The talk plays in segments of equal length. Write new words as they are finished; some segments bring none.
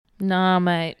Nah,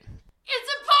 mate. It's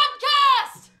a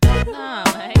podcast! Nah,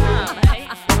 mate. Nah, mate.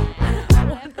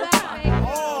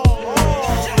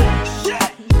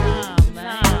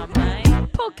 Nah, mate.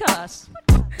 Podcast.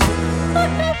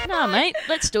 Nah, mate.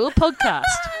 Let's do a podcast.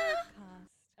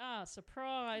 Ah,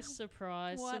 surprise,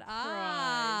 surprise, What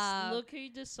surprise. up? Look who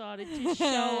decided to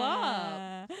show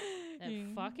up. That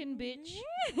fucking bitch.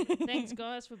 Thanks,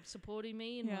 guys, for supporting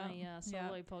me in my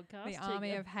solo podcast. The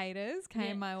army of haters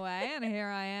came my way, and here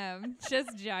I am.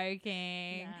 Just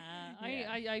joking.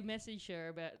 I messaged her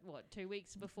about, 2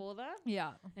 weeks before that?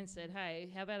 Yeah. And said,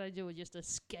 hey, how about I do just a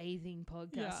scathing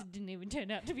podcast? Yeah. It didn't even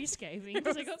turn out to be scathing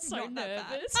because I got so not that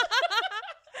bad. nervous.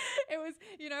 It was,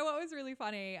 you know what was really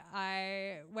funny?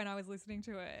 When I was listening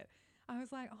to it, I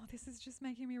was like, oh, this is just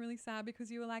making me really sad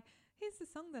because you were like, here's the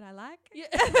song that I like. Yeah.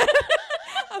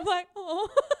 I'm like, oh,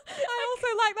 I also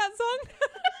like that song.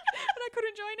 But I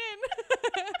couldn't join in.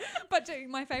 But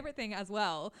my favorite thing as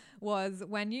well was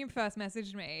when you first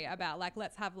messaged me about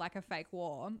let's have a fake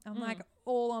war. I'm like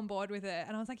all on board with it.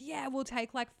 And I was like, yeah, we'll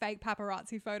take fake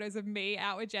paparazzi photos of me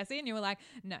out with Jesse. And you were like,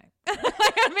 no.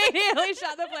 I immediately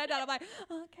shut the plan down. I'm like,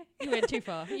 oh, okay. You went too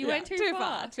far. You went too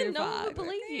far. Too no far. one would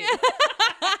believe you.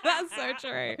 That's so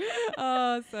true.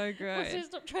 Oh, so good. So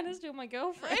stop trying to steal my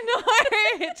girlfriend.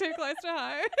 I know. Too close to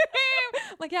home.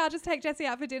 Like, yeah, I'll just take Jesse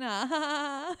out for dinner.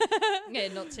 Yeah,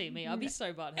 not see me. I'll be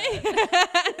so butthurt.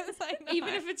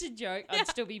 Even if it's a joke, I'd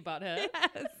still be butthurt.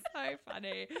 Yes, so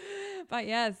funny. But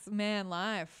yes, man,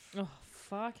 life. Oh,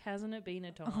 fuck, hasn't it been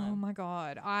a time? Oh my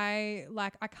God. I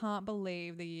can't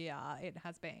believe the year it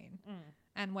has been.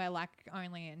 And we're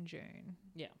only in June.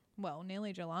 Yeah. Well,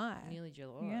 nearly July. Nearly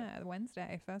July. Yeah,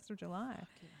 Wednesday, 1st of July.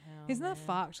 Hell, Isn't that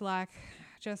man. fucked?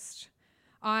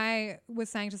 I was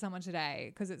saying to someone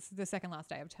today, because it's the second last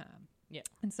day of term. Yeah.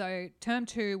 And so term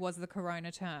 2 was the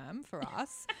corona term for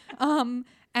us. And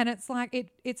it's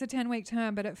it's a 10-week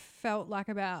term, but it felt like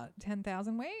about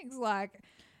 10,000 weeks.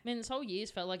 Man, this whole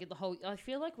year's felt like I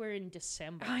feel like we're in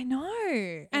December. I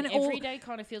know. And every day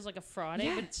kind of feels like a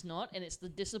Friday, but it's not. And it's the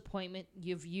disappointment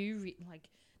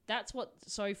that's what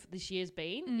this year's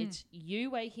been. It's you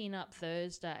waking up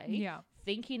Thursday,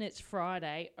 thinking it's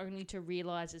Friday, only to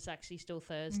realise it's actually still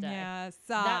Thursday. Yes.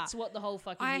 That's what the whole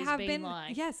fucking year's been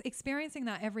like. Yes, experiencing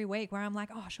that every week where I'm like,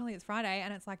 oh, surely it's Friday,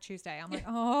 and it's Tuesday. I'm like,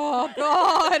 oh,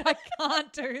 God, I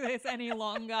can't do this any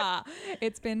longer.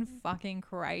 It's been fucking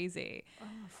crazy. Oh,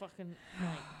 fucking,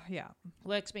 Yeah.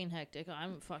 work's been hectic.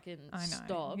 I'm fucking I know.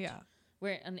 stopped. Yeah.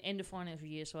 We're at the end of financial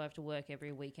year, so I have to work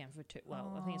every weekend for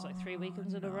I think it's 3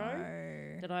 weekends in a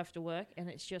row that I have to work. And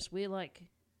it's just,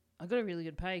 I got a really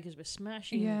good pay because we're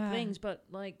smashing things, but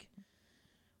where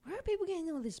are people getting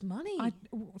all this money?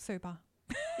 Super.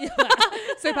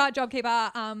 Super,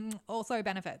 JobKeeper, also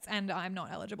benefits, and I'm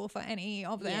not eligible for any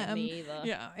of them. Yeah, me either.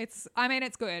 Yeah, it's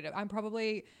good. I'm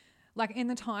probably in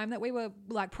the time that we were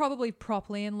probably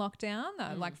properly in lockdown,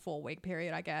 that 4-week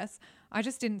period, I guess, I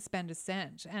just didn't spend a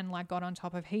cent and got on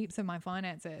top of heaps of my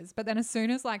finances. But then as soon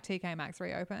as TK Maxx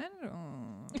reopened,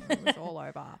 it was all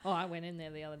over. Oh, I went in there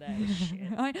the other day.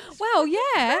 Shit. Well,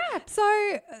 yeah.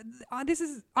 So this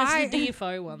is That's the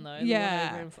DFO one though.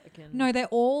 Yeah. No, they're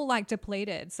all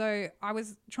depleted. So I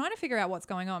was trying to figure out what's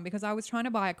going on because I was trying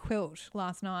to buy a quilt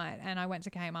last night and I went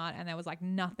to Kmart and there was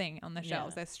nothing on the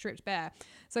shelves. They're stripped bare.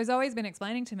 So Zoe's been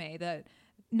explaining to me that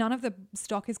none of the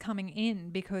stock is coming in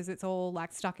because it's all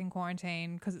stuck in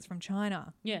quarantine because it's from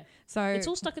China. Yeah. So it's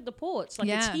all stuck at the ports.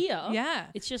 It's here. Yeah.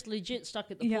 It's just legit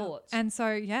stuck at the ports. And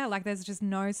so, there's just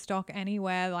no stock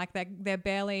anywhere. They're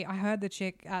barely, I heard the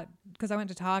chick because I went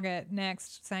to Target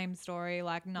next, same story,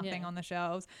 nothing on the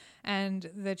shelves.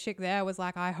 And the chick there was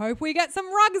like, I hope we get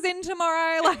some rugs in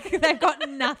tomorrow. They've got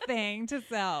nothing to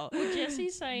sell. Well,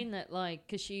 Jessie's saying that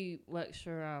because she works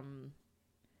for,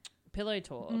 Pillow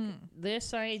Talk, they're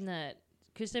saying that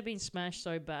because they've been smashed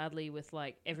so badly with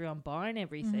everyone buying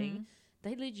everything,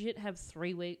 they legit have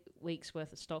 3 weeks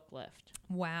worth of stock left.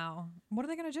 Wow. What are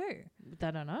they going to do?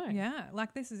 They don't know. Yeah,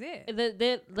 this is it.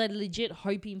 They're legit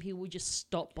hoping people will just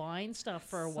stop buying stuff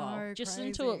for a while. Just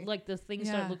until the things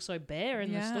don't look so bare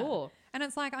in the store. And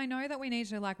it's I know that we need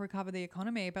to recover the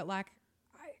economy, but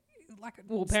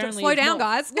apparently slow down,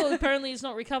 guys. Well, apparently it's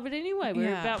not recovered anyway. We're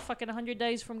about fucking 100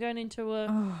 days from going into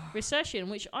a recession,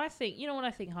 which I think, you know what I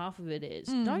think half of it is?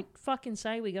 Don't fucking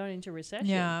say we're going into recession.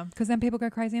 Yeah, because then people go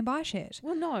crazy and buy shit.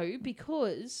 Well, no,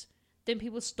 because then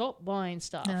people stop buying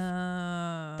stuff.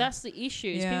 That's the issue.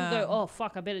 Is people go, oh,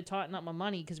 fuck, I better tighten up my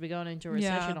money because we're going into a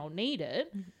recession. I'll need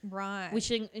it. Right.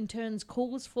 Which in turn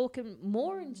calls for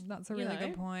more. That's a really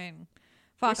good point.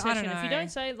 Fuck, recession. I don't know. If you don't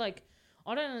say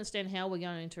I don't understand how we're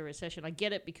going into a recession. I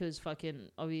get it because fucking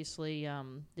obviously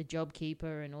the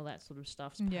JobKeeper and all that sort of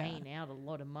stuff's paying out a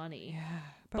lot of money. Yeah.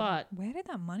 But where did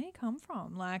that money come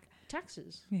from? Like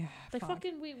taxes. Yeah. They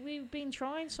we've been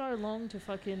trying so long to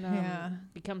fucking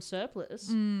become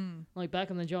surplus. Like back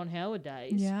in the John Howard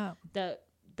days. Yeah.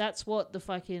 That's what the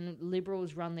fucking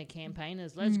Liberals run their campaign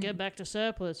as. Let's get back to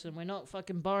surplus and we're not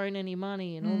fucking borrowing any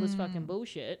money and all this fucking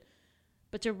bullshit.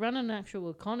 But to run an actual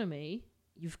economy,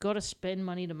 you've got to spend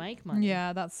money to make money.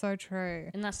 Yeah, that's so true.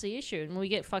 And that's the issue. And we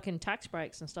get fucking tax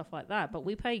breaks and stuff like that, but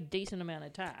we pay a decent amount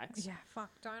of tax. Yeah,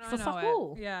 don't I for know fuck it.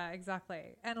 all. Yeah,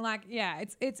 exactly. And like, yeah,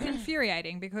 it's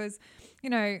infuriating because, you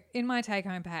know, in my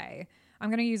take-home pay, I'm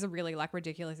going to use a really like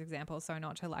ridiculous example, so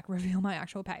not to like reveal my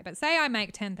actual pay, but say I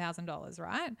make $10,000,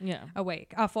 right? Yeah.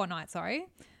 A fortnight, sorry.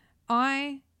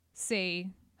 I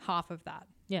see half of that.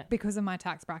 Yeah. Because of my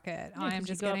tax bracket. I am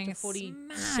just getting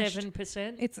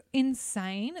 47%. It's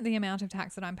insane the amount of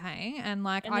tax that I'm paying. And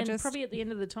like, and then probably at the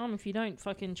end of the time, if you don't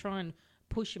fucking try and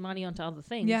push your money onto other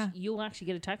things, you'll actually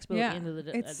get a tax bill at the end of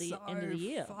the end of the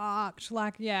year. Fucked.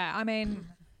 Like, yeah, I mean,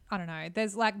 I don't know.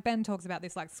 There's like, Ben talks about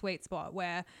this like sweet spot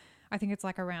where I think it's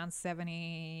like around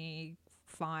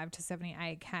 75 to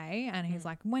 78K, and he's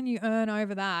like, when you earn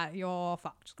over that, you're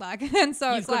fucked. Like, and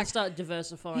so you've got to start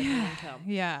diversifying your income.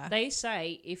 Yeah. They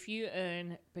say if you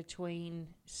earn between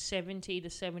 70 to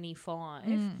 75,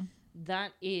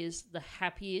 that is the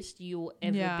happiest you'll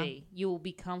ever be. You'll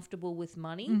be comfortable with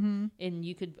money, and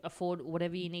you could afford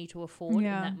whatever you need to afford in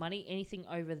that money. Anything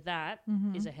over that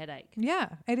is a headache. Yeah,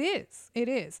 it is. It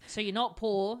is. So you're not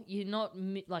poor. You're not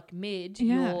like mid.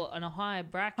 Yeah. You're in a higher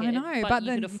bracket. I know, but you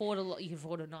then could afford a lot. You can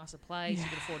afford a nicer place. You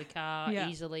can afford a car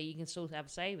easily. You can still have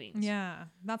savings. Yeah,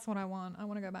 that's what I want. I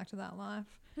want to go back to that life.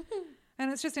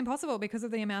 And it's just impossible because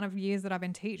of the amount of years that I've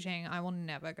been teaching. I will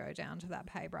never go down to that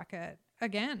pay bracket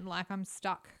again. Like, I'm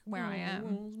stuck where I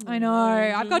am. I know.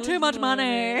 I've got too much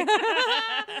money.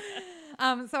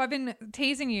 So I've been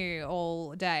teasing you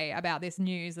all day about this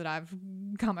news that I've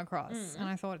come across. And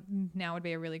I thought now would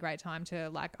be a really great time to,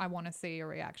 like, I want to see your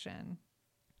reaction.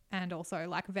 And also,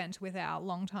 like, vent with our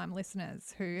longtime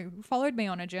listeners who followed me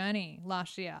on a journey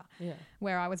last year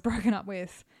where I was broken up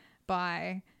with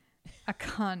by a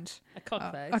cunt. A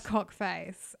cockface. A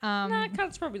cockface. No,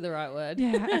 cunt's probably the right word.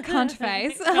 Yeah, a cunt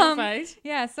face. Cunt face.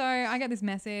 Yeah, so I get this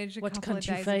message a What couple of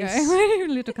days face? ago.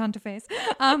 Little cunt face. Yeah,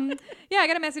 I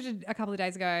get a message a couple of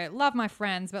days ago. Love my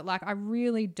friends, but like I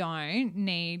really don't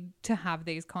need to have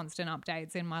these constant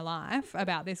updates in my life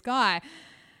about this guy.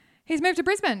 He's moved to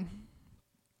Brisbane.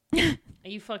 Are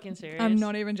you fucking serious? I'm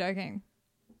not even joking.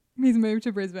 He's moved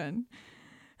to Brisbane.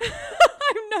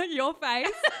 I'm not your face.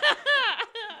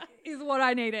 Is what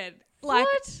I needed. Like,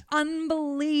 what?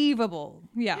 Unbelievable.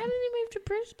 Yeah. How did he move to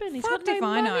Brisbane? He's Fucked got no if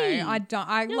I money. know. I don't.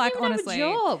 I He like doesn't even honestly. have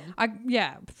a job.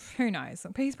 Yeah. Who knows?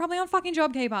 He's probably on fucking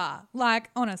JobKeeper.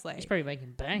 Like honestly. He's probably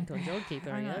making bank on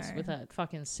JobKeeper, I I guess, know. with that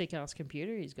fucking sick ass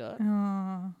computer he's got.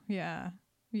 Oh yeah.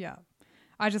 Yeah.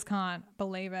 I just can't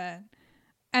believe it.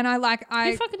 And I like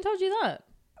Who fucking told you that?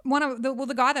 one of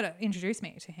the guy that introduced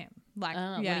me to him. Like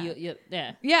yeah. Yeah.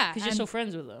 Yeah. Because you're and- still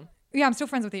friends with them. Yeah, I'm still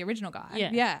friends with the original guy.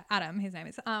 Yeah. Yeah, Adam, his name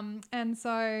is. And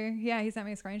so yeah, he sent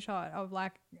me a screenshot of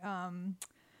like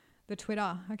the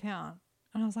Twitter account.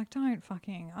 And I was like,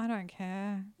 I don't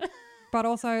care. But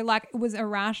also like was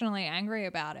irrationally angry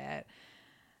about it.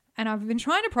 And I've been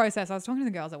trying to process. I was talking to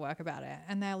the girls at work about it,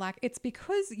 and they're like, it's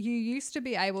because you used to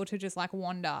be able to just like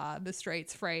wander the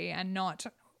streets free and not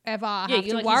ever have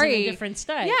to like worry. He's in a different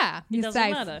state. Yeah, It doesn't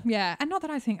safe. matter. Yeah, and not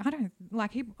that I think I don't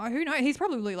like he. Who knows? He's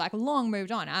probably like long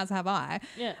moved on, as have I.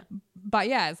 Yeah. But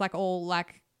yeah, it's like all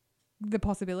like the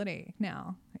possibility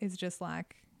now is just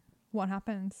like what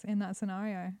happens in that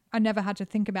scenario. I never had to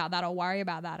think about that or worry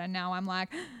about that, and now I'm like,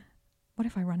 what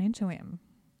if I run into him?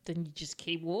 Then you just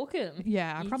keep walking.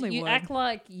 Yeah, I probably you would. act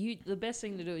like you. The best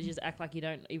thing to do is just act like you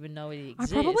don't even know he I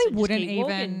exists. probably and just wouldn't keep even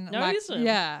walking. like, Notice him.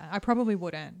 yeah, I probably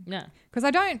wouldn't. No. Because I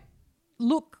don't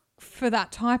look for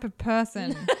that type of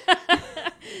person.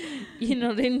 You're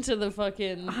not into the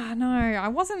fucking. No, I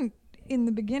wasn't in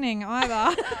the beginning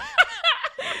either.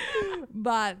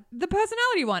 But the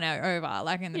personality won over,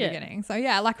 like in the beginning. So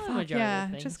yeah, like fuck, majority yeah,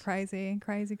 of things. just crazy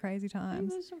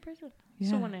times. That's impressive. Yeah.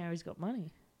 So wonder how he's got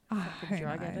money. Oh, Fucking who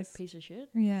drug knows? addict piece of shit.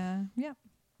 Yeah,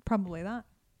 probably that.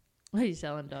 He's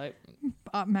selling dope.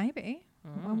 Maybe.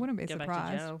 I wouldn't be Go back to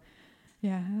surprised. jail.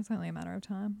 Yeah, it's only a matter of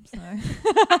time. So,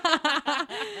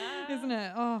 isn't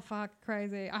it? Oh fuck,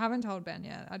 crazy. I haven't told Ben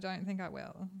yet. I don't think I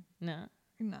will. No.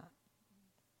 No.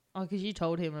 Oh, because you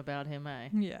told him about him, eh?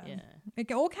 Yeah. Yeah.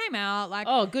 It all came out like.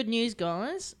 Oh, good news,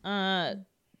 guys.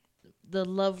 The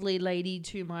lovely lady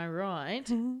to my right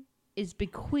is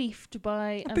bequeathed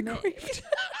by a man. Bequeathed.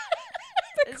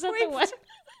 Is that the one?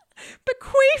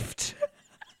 Bequeathed.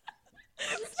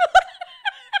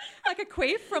 Like a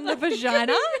queef from the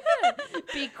vagina.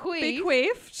 Bequeathed.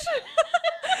 Bequeathed.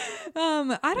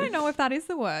 I don't know if that is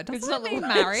the word. Doesn't It's it not the mean word.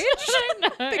 marriage? I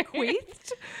don't know.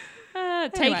 Bequeathed.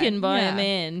 Taken by yeah. a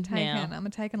man Taken. now. I'm a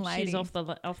taken lady. She's off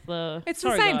the. It's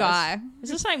Sorry, the same guys. guy.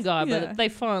 It's the same guy, Yeah. but they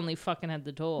finally fucking had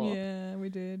the talk. Yeah, we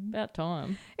did. About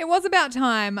time. It was about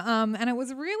time. And it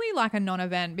was really like a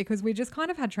non-event because we just kind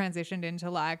of had transitioned into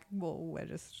like, well, we're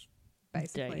just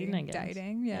basically Dating, I guess.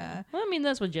 dating. Yeah. Well, I mean,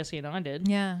 that's what Jessie and I did.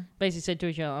 Yeah. Basically said to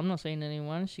each other, I'm not seeing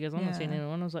anyone. She goes, I'm not seeing Yeah.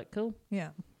 anyone. I was like, cool. Yeah.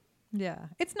 Yeah.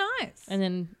 It's nice. And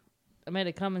then I made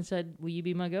her come and said, will you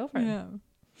be my girlfriend? yeah.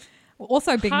 Well,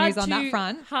 also big Hard news on that to-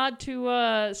 front. Hard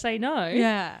to say no.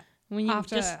 Yeah. When you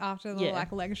After just the yeah.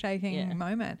 like leg shaking Yeah.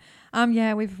 moment.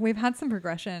 Yeah, we've had some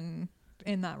progression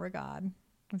in that regard.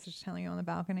 I was just telling you on the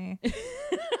balcony.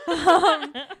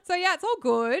 So yeah, it's all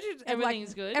good.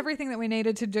 Everything's good. Everything that we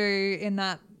needed to do in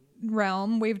that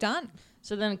realm, we've done.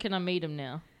 So then can I meet him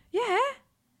now? Yeah,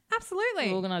 absolutely.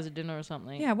 We'll organise a dinner or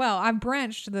something. Yeah, well, I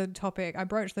broached the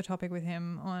topic with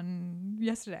him on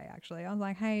yesterday, actually. I was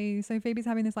like, hey, so Phoebe's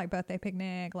having this like birthday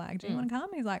picnic. Like, do you want to come?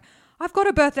 He's like, I've got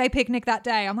a birthday picnic that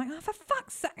day. I'm like, oh, for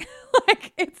fuck's sake.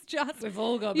 Like, it's just, We've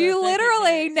all got you birthday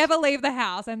literally picnics. never leave the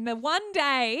house. And the one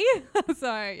day,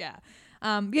 so yeah.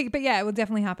 But yeah, it will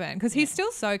definitely happen because he's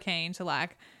still so keen to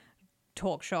like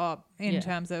talk shop in Yeah.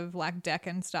 terms of like deck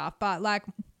and stuff. But like,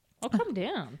 I'll come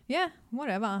down. yeah,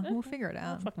 whatever. We'll figure it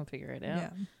I'll out. fucking figure it out. Yeah.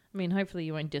 I mean, hopefully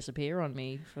you won't disappear on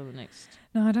me for the next...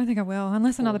 No, I don't think I will,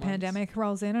 unless 4 another months. pandemic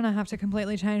rolls in and I have to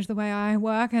completely change the way I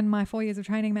work and my 4 years of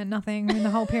training meant nothing in the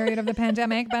whole period of the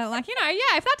pandemic. But like, yeah,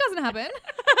 if that doesn't happen,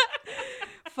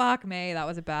 fuck me, that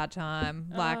was a bad time.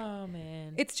 Like, oh,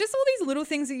 man. it's just all these little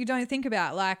things that you don't think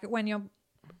about. Like when you're,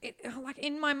 like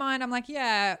in my mind, I'm like,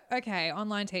 yeah, okay,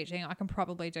 online teaching, I can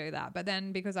probably do that. But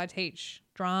then because I teach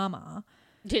drama...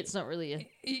 It's not really a...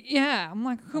 Yeah, I'm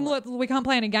like, we can't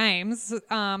play any games. So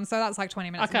that's like 20 I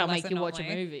minutes. can't of a make lesson you watch a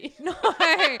normally. movie. No,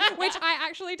 which I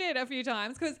actually did a few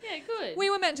times because Yeah, good.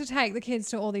 we were meant to take the kids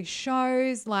to all these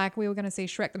shows. Like we were going to see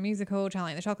Shrek the Musical,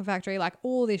 Charlie and the Chocolate Factory. Like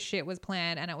all this shit was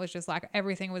planned and it was just like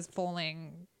everything was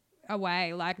falling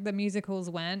away. Like the musicals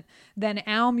went. Then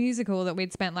our musical that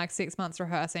we'd spent like 6 months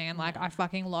rehearsing and like I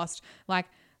fucking lost like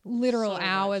literal So much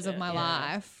hours of shit, my yeah.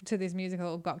 life to this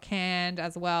musical got canned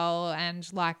as well. And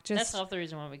like That's just, half the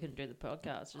reason why we couldn't do the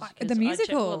podcast. was The 'cause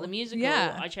musical. the musical,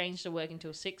 Yeah. I changed to work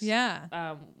until 6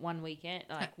 yeah. one weekend,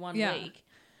 like one Yeah. week.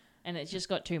 And it just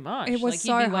got too much. It was like,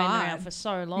 so you'd be waiting hard. around for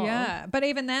so long. Yeah, but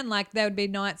even then, like there would be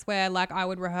nights where like I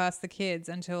would rehearse the kids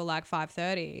until like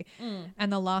 5:30,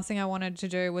 and the last thing I wanted to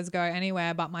do was go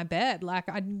anywhere but my bed. Like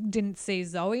I didn't see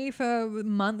Zoe for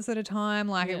months at a time.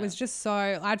 Like it Yeah. was just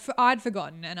so I'd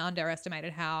forgotten and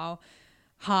underestimated how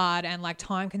hard and like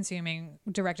time consuming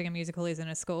directing a musical is in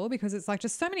a school because it's like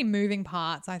just so many moving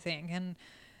parts, I think. And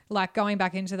like going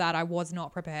back into that, I was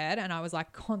not prepared and I was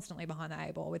like constantly behind the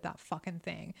eight ball with that fucking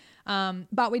thing.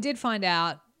 But we did find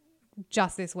out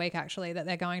just this week actually that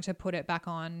they're going to put it back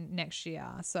on next year.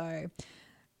 So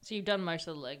So you've done most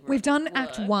of the legwork. we've done work.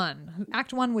 Act 1.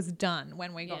 Act 1 was done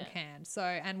when we got Yeah. canned. So,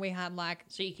 and we had like,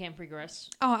 So you can progress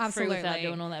oh, through absolutely. without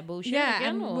doing all that bullshit Yeah,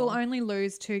 again? and or? we'll only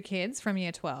lose 2 kids from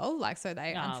year 12, like so they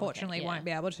Oh, okay, unfortunately yeah. won't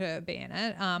be able to be in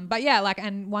it. But yeah, like,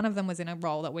 and one of them was in a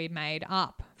role that we made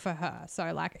up for her,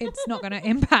 so like it's not going to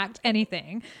impact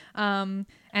anything.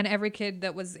 And every kid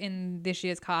that was in this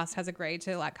year's cast has agreed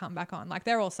to like come back on. Like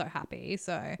they're all so happy.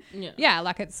 So yeah,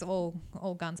 like it's all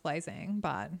guns blazing.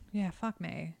 But yeah, fuck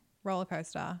me, roller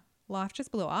coaster. Life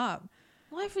just blew up.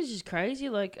 Life was just crazy.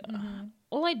 Like,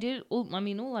 all I've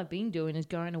been doing is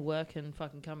going to work and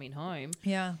fucking coming home.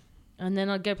 Yeah, And then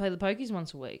I'd go play the pokies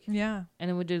once a week. yeah, And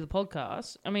then we'd do the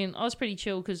podcast. I mean, I was pretty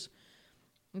chill because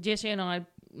Jesse and I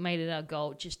made it our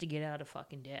goal just to get out of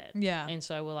fucking debt. yeah, And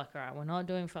so we're like, all right, we're not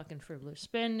doing fucking frivolous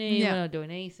spending. Yeah. We're not doing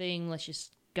anything. Let's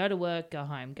just go to work, go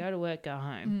home, go to work, go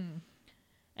home. Mm.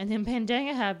 And then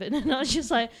Pandanga happened. And I was just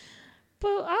like,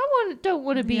 but don't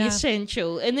want to be Yeah.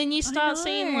 essential. And then you start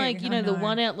seeing know, like, I the know.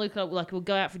 one outlook of like we'll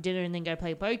go out for dinner and then go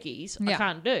play pokies. I Yeah.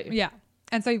 can't do. yeah.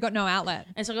 And so you've got no outlet.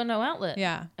 And so I got no outlet.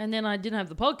 Yeah, And then I didn't have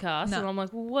the podcast. No. And I'm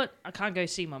like, well, what? I can't go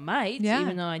see my mates. Yeah.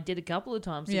 Even though I did a couple of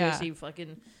times to Yeah. go see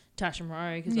fucking Tash and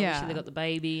Rowe because Yeah. obviously they got the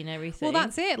baby and everything. well,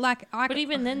 that's it. Like, But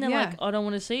even then they're like, I don't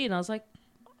want to see it. And I was like,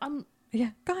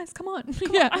 yeah, guys, come on. I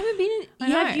yeah, haven't been. I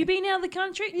know. Have you been out of the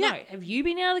country? Yeah. No. Have you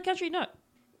been out of the country? No.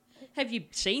 Have you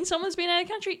seen someone's been out of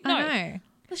the country? No. I know.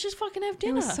 Let's just fucking have It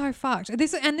dinner. was so fucked.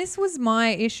 This was my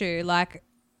issue. Like,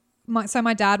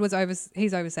 my dad was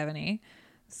he's over 70,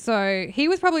 So he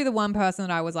was probably the one person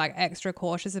that I was like extra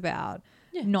cautious about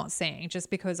Yeah. not seeing, just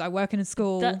because I work in a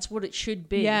school. That's what it should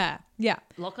be. Yeah. Yeah.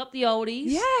 Lock up the oldies.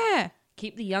 Yeah.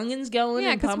 Keep the youngins going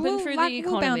Yeah. and Because pumping through the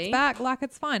we'll bounce economy. back. Like,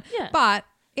 it's fine. Yeah. But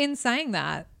in saying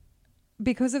that,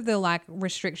 because of the like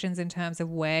restrictions in terms of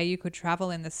where you could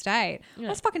travel in the state, I Yeah.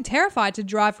 was fucking terrified to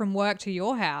drive from work to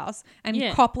your house and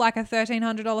Yeah. cop like a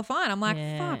 $1,300 fine. I'm like,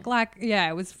 Yeah. fuck, like, yeah,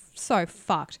 it was so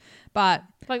fucked. But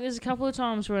Like there's a couple of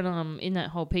times when in that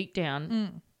whole peak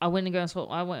down, I went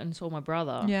and saw my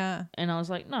brother. yeah, And I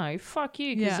was like, no, fuck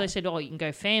you. Because Yeah. they said, oh, you can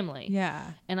go family.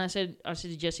 yeah, And I said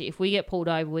to Jesse, if we get pulled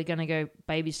over, we're going to go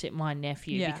babysit my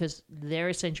nephew Yeah. because they're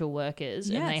essential workers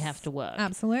and they Yes. have to work.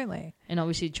 absolutely. And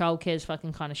obviously childcare's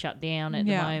fucking kind of shut down at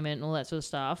Yeah. the moment and all that sort of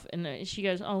stuff. And she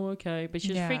goes, oh, okay. But she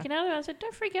was Yeah. freaking out about it. I said,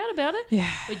 don't freak out about it.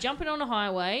 Yeah. We're jumping on a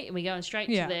highway and we're going straight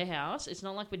Yeah. to their house. It's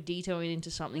not like we're detouring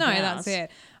into something No, else. that's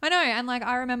it. I know. And like,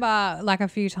 I remember like a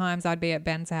few times I'd be at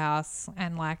Ben's house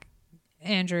and like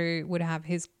Andrew would have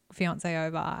his fiance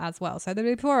over as well. So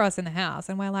there'd be 4 of us in the house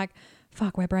and we're like,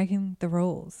 fuck, we're breaking the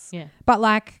rules. Yeah. But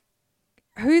like,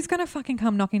 who's going to fucking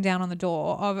come knocking down on the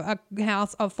door of a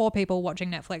house of 4 people watching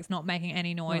Netflix, not making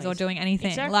any noise or doing anything?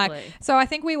 Exactly. Like, so I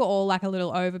think we were all like a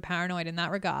little over paranoid in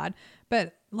that regard.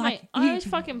 But like, Mate, I was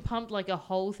fucking pumped like a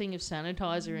whole thing of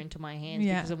sanitizer into my hands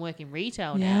Yeah. because I'm working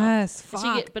retail now. yes, So fuck.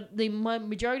 you get, but my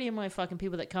majority of my fucking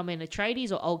people that come in are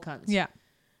tradies or old cunts. Yeah.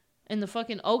 And the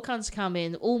fucking old cunts come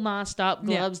in, all masked up,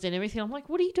 Yeah. gloves and everything. I'm like,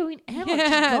 what are you doing out? Yeah,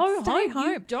 Just go stay home.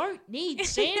 You home. don't need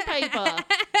sandpaper.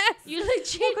 You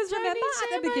legit Because don't remember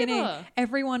need at the beginning, sandpaper.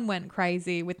 everyone went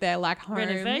crazy with their like home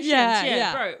Renovations,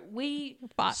 Yeah. bro. We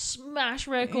But- smash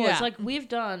records. Yeah. Like we've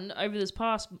done over this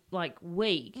past like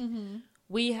week.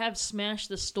 We have smashed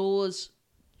the stores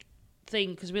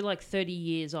thing because we're like 30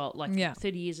 years old, like Yeah.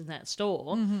 30 years in that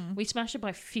store. We smashed it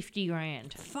by 50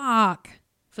 grand Fuck.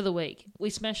 for the week. We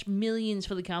smashed millions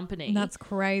for the company. That's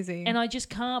crazy. And I just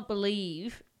can't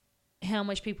believe how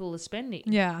much people are spending.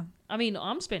 yeah. I mean,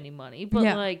 I'm spending money, but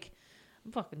Yeah. like,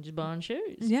 I'm fucking just buying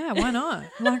shoes. Yeah, why not?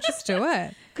 Like, just do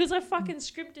it. Because I fucking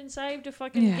scrimped and saved to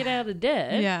fucking Yeah. get out of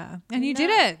debt. Yeah. And you No. did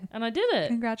it. And I did it.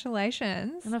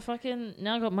 Congratulations. And I fucking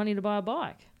now got money to buy a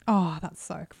bike. Oh, that's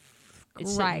so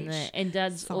It's sitting great. there. And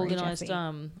Dad's Sorry, organised. Jessie.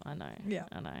 I know. Yeah.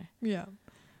 I know. Yeah.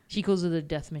 She calls it a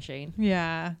death machine.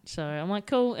 Yeah. So I'm like,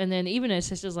 cool. And then even her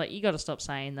sister's like, you got to stop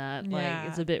saying that. Like, Yeah.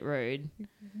 it's a bit rude.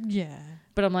 Yeah.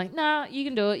 But I'm like, nah, you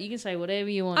can do it. You can say whatever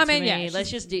you want I to mean, me. yeah, Let's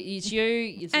just do it's you.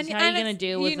 It's just how you're going to it's-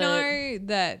 deal with you know it.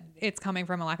 that it's coming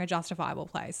from like a justifiable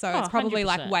place. So Oh, it's probably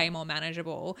like 100%. way more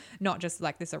manageable, not just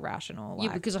like this irrational. Yeah,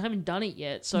 Like, because I haven't done it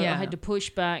yet. So I Yeah. had to push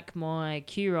back my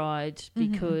Q ride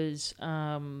because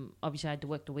obviously I had to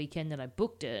work the weekend that I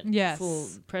booked it Yes. for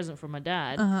present from my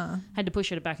dad. uh-huh. Had to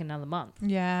push it back another month.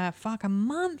 Yeah. Fuck, a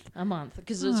month.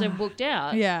 Because it's booked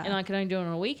out. Yeah. And I could only do it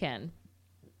on a weekend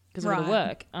because I got Right. to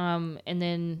work. And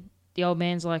then the old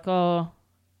man's like, oh,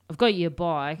 I've got you a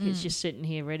bike. It's just sitting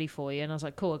here ready for you. And I was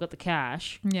like, cool, I got the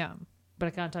cash, Yeah. but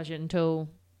I can't touch it until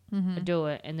Mm-hmm. I do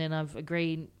it. And then I've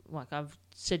agreed, like I've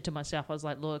said to myself, I was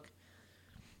like, look,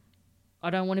 I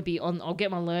don't want to be on, I'll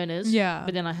get my learners. Yeah.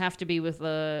 But then I have to be with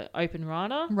the open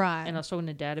rider. Right. And I was talking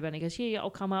to Dad about it. He goes, yeah, I'll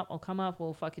come up.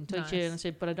 We'll fucking teach you. And I Nice.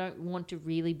 said, but I don't want to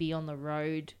really be on the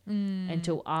road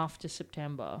until after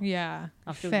September. Yeah.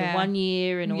 After Fair. the 1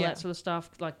 year and all Yeah. that sort of stuff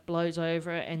like blows over,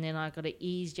 and then I got to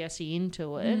ease Jessie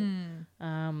into it.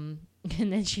 And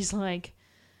then she's like,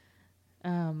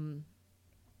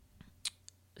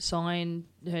 Sign,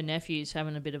 her nephew's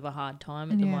having a bit of a hard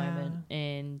time at the Yeah. moment,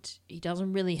 and he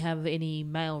doesn't really have any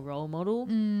male role model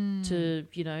to,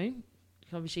 you know,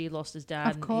 obviously he lost his dad.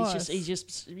 Of and course. he's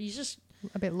just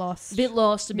A bit lost. a bit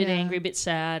lost, a bit Yeah. angry, a bit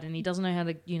sad, and he doesn't know how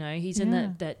to, you know, he's in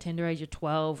Yeah. that tender age of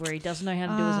 12 where he doesn't know how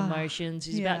to do his Ah, emotions.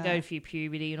 He's about to yeah. go through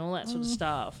puberty and all that sort of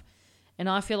stuff. And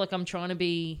I feel like I'm trying to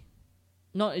be,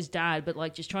 not his dad, but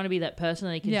like just trying to be that person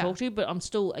that he can Yeah. talk to, but I'm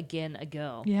still, again, a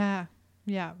girl. Yeah.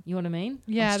 Yeah. You know what I mean?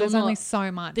 I'm Yeah. still There's only not-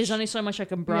 so much. there's only so much I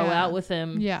can bro Yeah. out with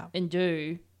him Yeah. and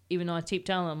do, even though I keep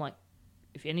telling him, like,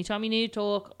 if anytime you need to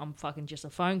talk, I'm fucking just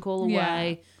a phone call Yeah.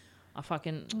 away. I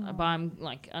buy him,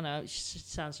 like, I know it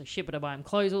sounds like shit, but I buy him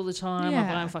clothes all the time. I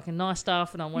buy Yeah. him fucking nice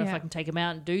stuff, and I want to Yeah. fucking take him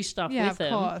out and do stuff Yeah. with Of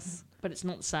him. course. But it's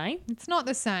not the same. It's not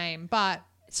the same, but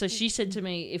So she said to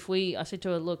me, I said to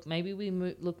her, look, maybe we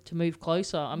look to move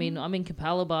closer. I mean, I'm in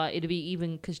Capalaba. It'd be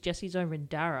even, because Jessie's over in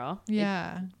Darra.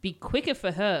 yeah. It'd be quicker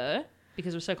for her,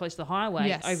 because we're so close to the highway,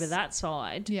 Yes. over that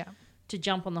side, Yeah. to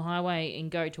jump on the highway and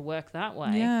go to work that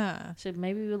way. Yeah. I said,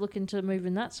 maybe we're looking to move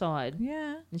in that side.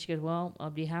 Yeah. And she goes, well,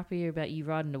 I'd be happier about you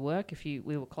riding to work if we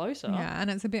were closer. Yeah. And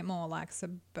it's a bit more like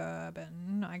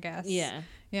suburban, I guess. Yeah.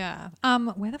 Yeah.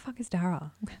 Where the fuck is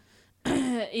Dara?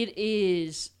 It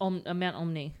is on Mount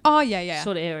Omni Oh, yeah.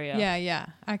 sort of area. Yeah.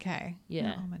 Okay. Yeah.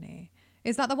 Mount Omni.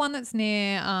 Is that the one that's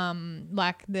near,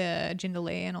 like the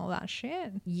Jindalee and all that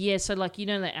shit? Yeah, so like the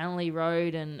Annerley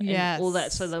Road and all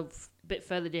that. So the bit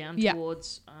further down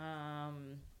towards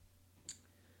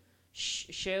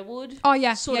Sherwood. Oh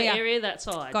yeah, sort of area that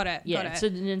side. Got it. Yeah, got it's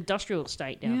it. an industrial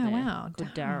estate down Yeah, there. wow. Called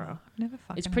Damn. Darra. I've never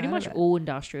fucking It's pretty heard much of it. all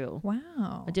industrial.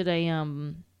 Wow. I did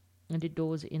I did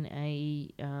doors in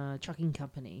a trucking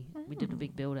company. We did a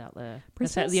big build out there.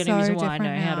 That's Brisbane's the only reason so why I know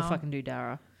different how to now. fucking do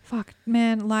Darra. Fuck,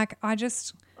 man. Like,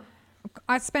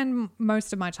 I spend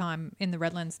most of my time in the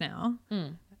Redlands now.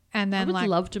 Mm. And I then, would like,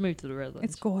 love to move to the Redlands.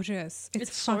 it's gorgeous. It's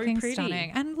It's so fucking pretty.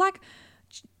 stunning. And, like,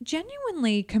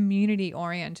 genuinely community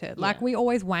oriented. Like, Yeah. we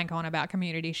always wank on about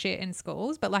community shit in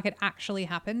schools, but, like, it actually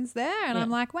happens there. And Yeah. I'm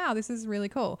like, wow, this is really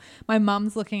cool. My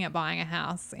mum's looking at buying a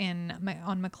house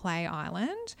on Macleay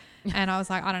Island. And I was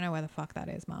like, I don't know where the fuck that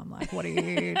is, Mum. Like, what are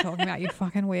you talking about? You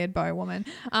fucking weird bow woman.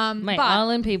 Mate, but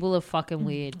Island people are fucking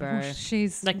weird, bro.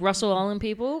 she's Like Russell Island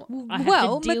people, I have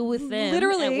well, to deal with them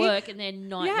literally- at work and they're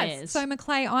nightmares. yes. So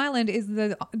Macleay Island is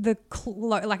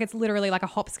like it's literally like a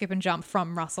hop, skip, and jump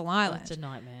from Russell Island. It's a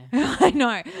nightmare. I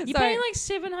know. You're So paying like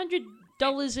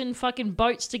 $700 in fucking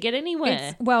boats to get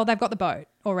anywhere. well, they've got the boat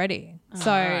already,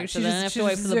 so alright, she so they just don't have to she wait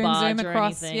just for the zoom barge or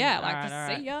across. anything. Yeah, like Alright, just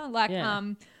alright. see ya. Like Yeah.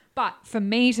 But for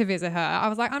me to visit her, I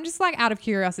was like, I'm just like out of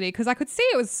curiosity because I could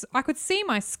see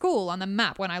my school on the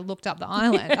map when I looked up the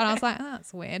island, and I was like, oh,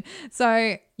 that's weird.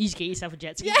 So You just get yourself a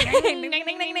jet ski. yeah, ding, ding, ding,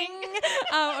 ding, ding.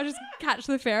 I'll just catch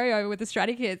the ferry over with the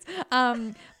Stratty kids.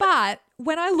 But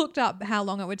when I looked up how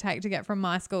long it would take to get from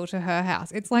my school to her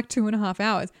house, it's like 2.5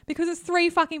 hours because it's 3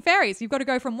 fucking ferries. You've got to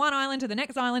go from one island to the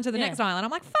next island to the Yeah. next island.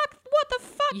 I'm like, fuck, what the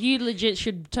fuck? You legit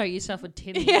should tow yourself a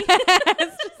tinny. Yes,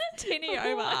 just tinny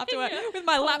over afterward with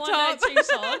my laptop.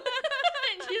 Tucson.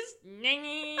 And just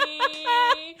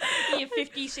your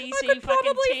 50cc I could fucking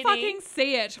probably tinny. fucking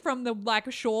see it from the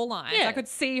like shoreline. Yeah. I could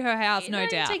see her house, no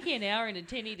It'll doubt. take you an hour in a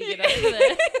tinny to get over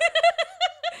there.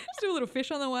 Just do a little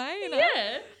fish on the way, you know.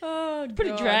 Yeah. Oh, Put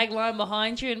a God. drag line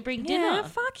behind you and bring Yeah, dinner.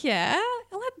 fuck yeah.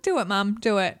 Do it, Mum.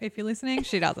 Do it. If you're listening,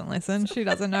 she doesn't listen. She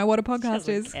doesn't know what a podcast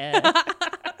Doesn't is. care.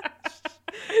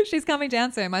 She's coming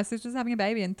down soon. My sister's having a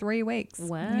baby in 3 weeks.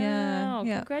 Wow.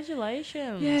 Yeah.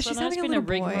 Congratulations. Yeah, So she's I know having it's a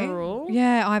been little boy. rigmarole.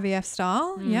 Yeah, IVF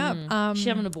style. Mm. Yep. She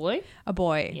having a boy? a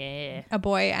boy. Yeah. A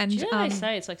boy. And Do you know they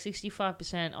say it's like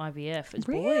 65% IVF is boys?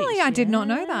 really? I did not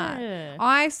know that. Yeah.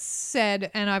 I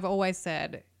said, and I've always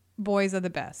said, boys are the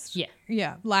best. Yeah.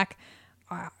 Yeah. Like,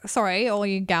 sorry, all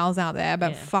you gals out there,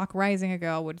 but Yeah. fuck, raising a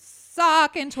girl would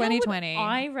suck in 2020. How would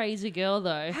I raise a girl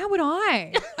though? How would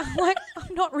I? I'm like,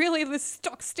 I'm not really the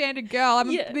stock standard girl.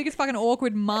 I'm Yeah. the biggest fucking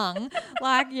awkward mung.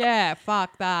 Like, yeah,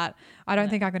 fuck that. I don't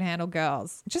think I could handle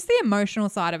girls. Just the emotional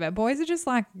side of it. Boys are just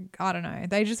like, I don't know.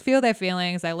 They just feel their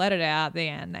feelings. They let it out. The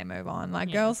end. They move on. Like,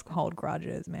 Yeah. girls hold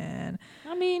grudges, man.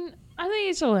 I mean, I think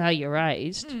it's all how you're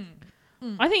raised.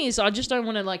 I think it's, I just don't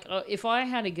want to like, if I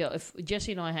had a girl, if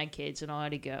Jessie and I had kids and I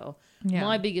had a girl, Yeah.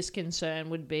 my biggest concern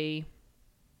would be,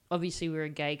 obviously we're a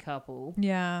gay couple.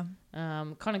 Yeah.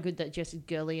 Kind of good that Jessie's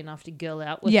girly enough to girl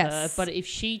out with Yes. her. But if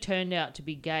she turned out to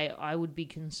be gay, I would be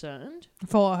concerned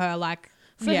For her, like,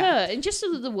 for yeah. her and just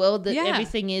the world that Yeah.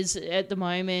 everything is at the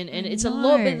moment. And I it's a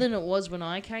lot know. better than it was when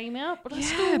I came out. But I Yeah,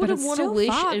 still but wouldn't it's want to still wish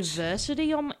fucked.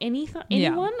 adversity on Yeah.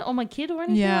 anyone, on my kid or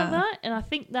anything Yeah. like that. And I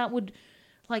think that would,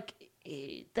 like,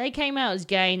 they came out as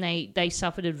gay and they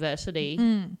suffered adversity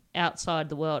outside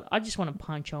the world. I just want to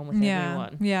punch on with Yeah,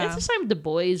 everyone. yeah. It's the same with the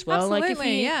boys as well. Absolutely, Like if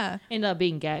you yeah. end up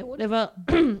being gay, whatever,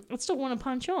 I still want to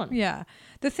punch on. Yeah.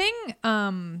 The thing,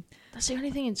 That's the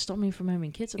only thing that stopped me from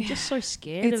having kids. I'm just so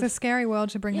scared. it's of a scary world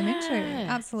to bring them into. Yeah.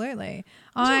 Absolutely.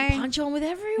 I just want to punch on with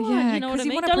everyone. Yeah, you know what 'cause I you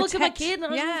mean? wanna Don't look at my protect- kid.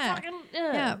 And yeah. I fucking,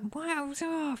 Yeah. Wow.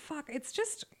 Oh, fuck. It's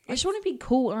just. I just want to be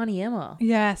cool, Auntie Emma.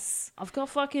 Yes. I've got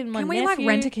fucking my Can nephew. we like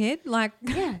rent a kid? Like.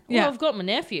 Yeah. Well, Yeah. I've got my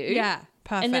nephew. Yeah.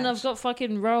 Perfect. And then I've got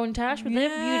fucking Ro and Tash with their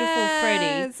beautiful Freddie.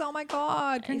 Yes. Oh my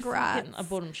god! Congrats. I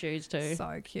bought him shoes too.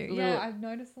 So cute. Little- Yeah, I've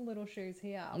noticed the little shoes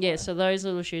here. Yeah, so those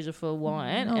little shoes are for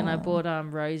Wyatt, and I Aw. bought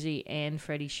Rosie and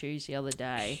Freddie's shoes the other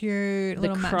day. Cute The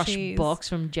little crushed matchies. box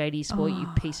from JD Sport, you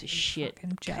Oh, piece of shit.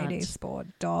 Fucking JD cunt. Sport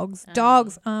dogs.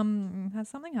 Dogs. Has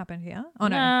something happened here? Oh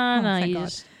no. Oh, no, thank you God.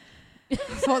 just I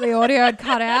thought the audio had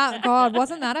cut out. God,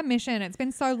 wasn't that a mission? It's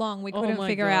been so long we Oh couldn't my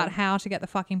figure God. out how to get the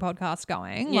fucking podcast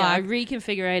going. yeah. Like, I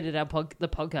reconfigured the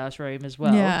podcast room as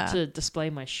well Yeah. to display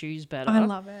my shoes better. I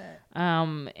love it.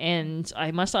 And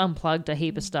I must have unplugged a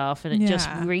heap of stuff, and it just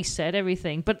Yeah. reset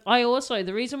everything. But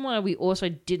the reason why we also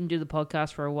didn't do the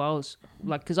podcast for a while was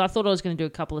like because I thought I was going to do a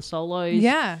couple of solos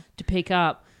Yeah. to pick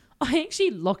up. I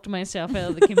actually locked myself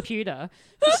out of the computer.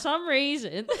 For some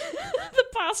reason, the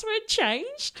password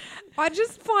changed. I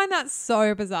just find that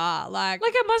so bizarre. Like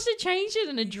I must have changed it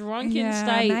in a drunken Yeah,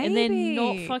 state and then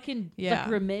not maybe. fucking Yeah.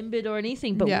 remembered or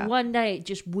anything. But Yeah. one day it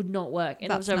just would not work, and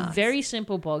That's it was a nuts. very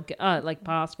simple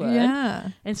password. yeah,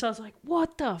 And so I was like,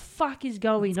 "What the fuck is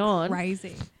going on?"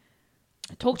 crazy.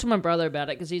 I talked to my brother about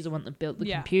it because he's the one that built the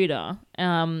Yeah. computer.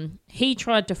 He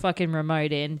tried to fucking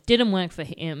remote in, didn't work for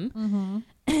him. Mm-hmm.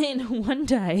 And one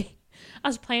day, I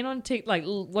was playing on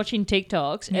watching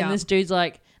TikToks, and Yeah. this dude's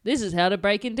like, "This is how to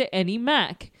break into any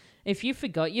Mac if you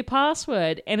forgot your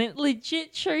password," and it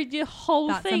legit showed your whole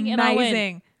That's thing. amazing. And I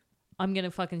went, "I'm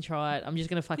gonna fucking try it. I'm just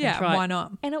gonna fucking Yeah, try why it,"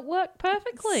 not? and it worked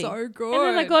perfectly. So good. And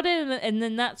then I got in, and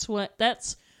then that's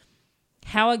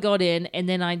how I got in, and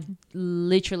then I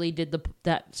literally did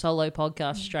that solo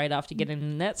podcast straight after getting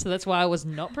in that. So that's why I was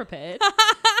not prepared.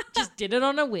 Just did it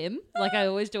on a whim, like I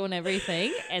always do on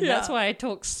everything, and that's Yeah. why I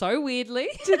talk so weirdly.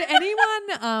 Did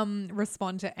anyone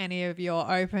respond to any of your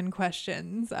open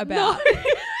questions No. about?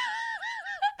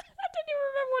 I don't even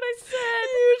remember what I said.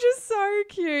 You're just so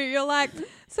cute. You're like,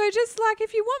 so just like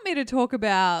if you want me to talk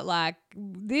about like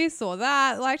this or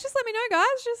that, like just let me know, guys.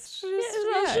 Just I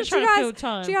was just Do you trying to fill guys-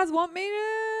 time. Do you guys want me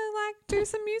to like do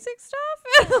some music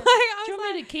stuff? Like, I Do you was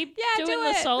want me to keep yeah, doing do the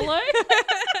it. solo?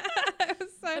 It was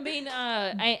so I mean,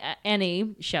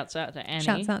 Annie, shouts out to Annie.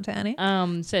 shouts out to Annie.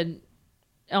 Said,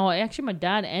 oh, actually, my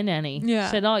dad and Annie Yeah.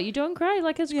 said, "Oh, you're doing great.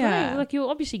 Like it's Yeah. great. Like you'll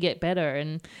obviously get better."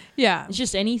 And Yeah. it's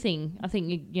just anything. I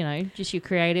think you know, just you're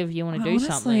creative. You want to I do honestly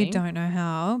something. don't know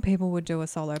how people would do a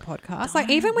solo podcast. Like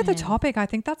even with a topic, I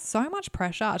think that's so much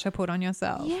pressure to put on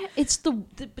yourself. Yeah, it's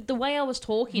the way I was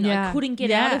talking. Yeah. I couldn't get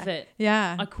out Yeah. of it.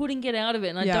 Yeah. I couldn't get out of it,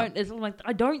 and I Yeah. don't. It's like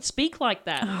I don't speak like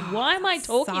that. Why am I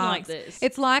talking like Sucks. this?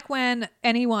 It's like when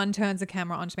anyone turns a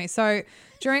camera onto me. So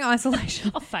during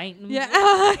isolation, I'll faint. yeah,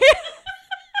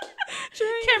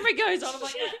 Camera goes on. I'm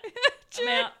like, I'm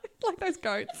out. like those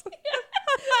goats. The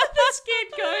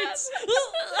scared goats.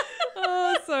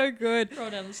 Oh, so good. Roll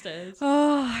down the stairs.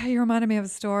 Oh, you reminded me of a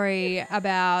story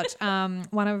about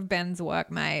one of Ben's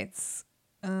workmates.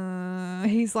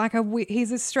 He's like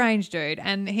he's a strange dude,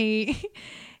 and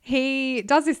he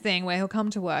does this thing where he'll come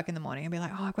to work in the morning and be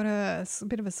like, "Oh, I've got a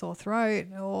bit of a sore throat,"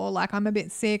 or like I'm a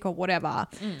bit sick or whatever.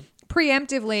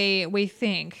 Preemptively, we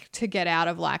think to get out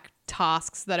of like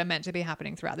tasks that are meant to be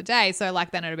happening throughout the day. So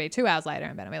like then it'll be 2 hours later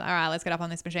and Ben will be like, "All right, let's get up on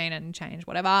this machine and change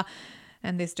whatever."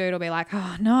 And this dude will be like,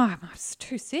 "Oh no, I'm just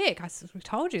too sick. We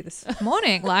told you this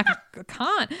morning, like I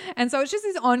can't." And so it's just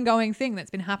this ongoing thing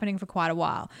that's been happening for quite a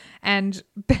while. And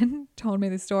Ben told me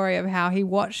the story of how he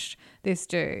watched this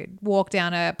dude walk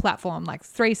down a platform, like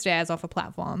 3 stairs off a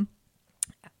platform.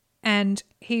 And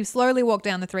he slowly walked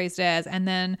down the 3 stairs and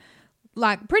then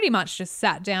like pretty much just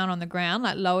sat down on the ground,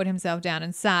 like lowered himself down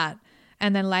and sat,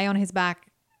 and then lay on his back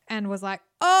and was like,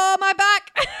 "Oh, my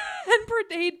back."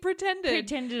 And he'd pretended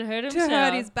to hurt to himself.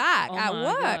 hurt his back Oh at my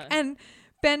work. God. And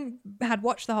Ben had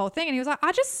watched the whole thing and he was like,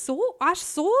 I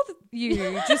saw you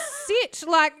just sit.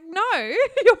 Like, no,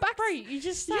 your back. Bro, you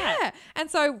just sat. Yeah. And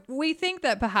so we think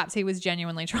that perhaps he was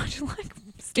genuinely trying to like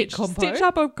stitch compo?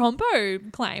 up a compo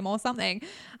claim or something.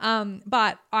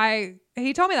 But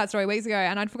he told me that story weeks ago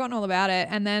and I'd forgotten all about it.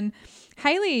 And then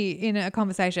Haley, in a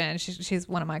conversation, she's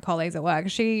one of my colleagues at work,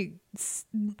 she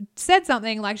said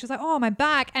something like, she's like, "Oh, my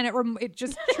back," and it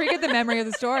just triggered the memory of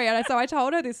the story. And so I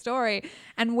told her this story,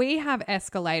 and we have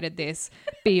escalated this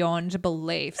beyond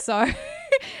belief. So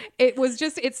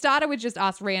it started with just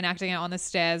us reenacting it on the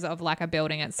stairs of like a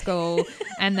building at school,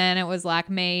 and then it was like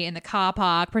me in the car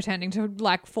park pretending to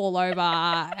like fall over,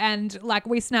 and like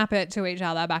we snap it to each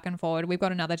other back and forward. We've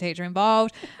got another teacher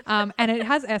involved, and it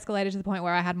has escalated to the point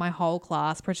where I had my whole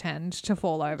class pretend to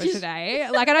fall over today.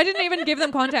 Like, and I didn't even give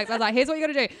them context. I was like, "Here's what you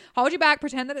got to do: hold your back,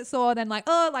 pretend that it's sore, then like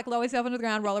lower yourself into the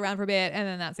ground, roll around for a bit, and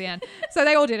then that's the end." So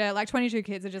they all did it. Like 22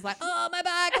 kids are just like, "Oh, my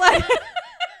back!" Like.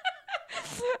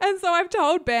 And so I've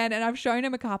told Ben and I've shown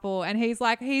him a couple and he's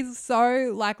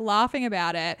so like laughing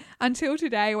about it until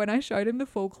today when I showed him the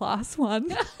full class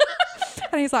one.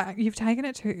 And he's like, "You've taken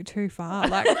it too far.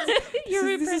 Like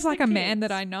this is like a man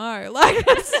that I know. Like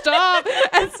stop."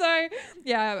 And so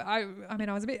yeah,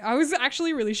 I was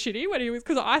actually really shitty when he was,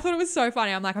 because I thought it was so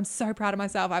funny. I'm like, I'm so proud of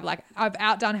myself. I've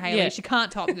outdone Haley. Yeah. She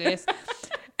can't top this.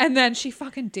 And then she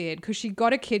fucking did, because she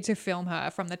got a kid to film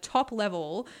her from the top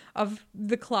level of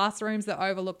the classrooms that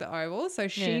overlook the oval. So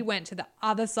she went to the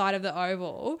other side of the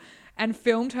oval and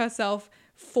filmed herself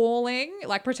falling,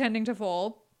 like pretending to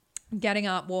fall, getting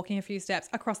up, walking a few steps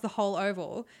across the whole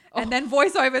oval, and then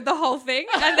voice overed the whole thing.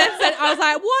 And then said, I was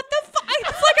like, "What the fuck?" It's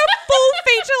like a full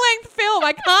feature length film.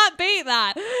 I can't beat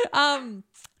that.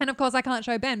 And of course, I can't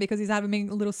show Ben because he's having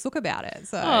a little sook about it.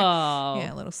 So, Oh,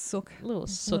 yeah, a little sook. little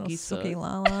sooky Sooky sook.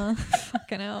 lala.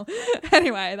 Fucking hell.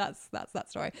 Anyway, that's that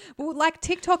story. Well, like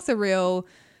TikTok's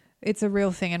it's a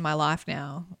real thing in my life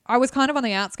now. I was kind of on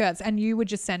the outskirts and you would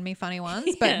just send me funny ones,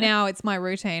 Yeah. but now it's my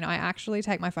routine. I actually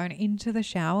take my phone into the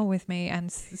shower with me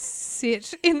and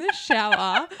sit in the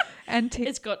shower and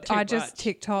It's got too I much. just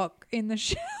TikTok in the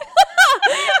shower.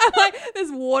 I'm like,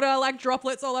 there's water, like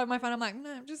droplets all over my phone. I'm like,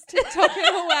 no, I'm just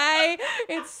TikToking away.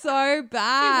 It's so You're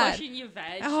bad. washing your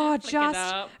veg. Oh, flick it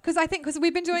just up. because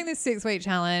we've been doing this 6-week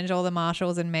challenge, all the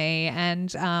Marshalls and me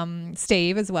and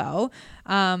Steve as well.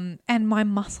 And my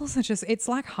muscles are it's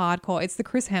like hardcore. It's the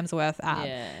Chris Hemsworth app.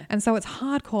 Yeah. And so it's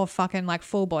hardcore fucking like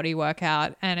full body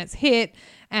workout and it's HIIT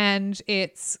and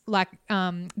it's like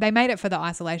they made it for the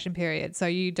isolation period. So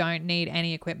you don't need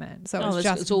any equipment. So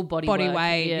it's all body work,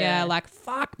 weight. yeah. Like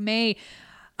fuck me.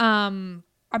 I'm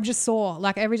just sore.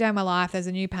 Like every day of my life, there's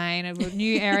a new pain, a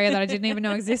new area that I didn't even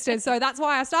know existed. So that's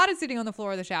why I started sitting on the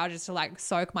floor of the shower just to like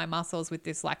soak my muscles with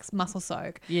this like muscle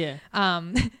soak. Yeah.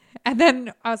 And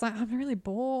then I was like, I'm really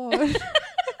bored.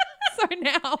 So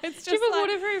now it's just Do you have a like,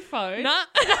 waterproof phone? nah.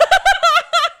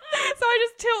 So I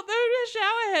just tilt the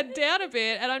shower head down a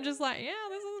bit and I'm just like, yeah,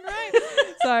 this is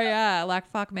great. So yeah, like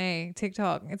fuck me.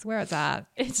 TikTok, it's where it's at.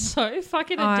 It's so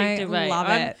fucking I addictive, mate. love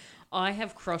it. I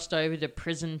have crossed over to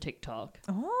prison TikTok.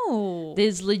 Oh.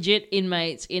 There's legit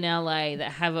inmates in LA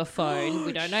that have a phone.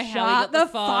 We don't know how he Shut got the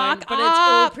phone, fuck but it's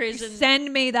all up. prison.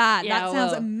 Send me that. Yeah, that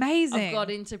sounds well, amazing. I've got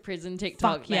into prison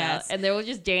TikTok Fuck now, yes. and they're all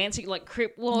just dancing like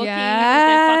crip walking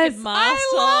Yes. with their fucking masks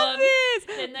I love on.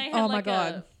 this. Then they had Oh my like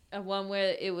God. a one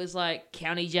where it was like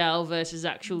county jail versus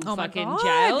actual Oh my fucking God,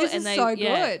 jail, this and is they so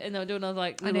yeah, good. and they were doing a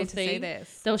like I little need to thing. see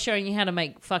this. They were showing you how to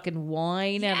make fucking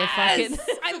wine out of fucking.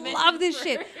 I love this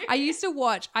shit. I used to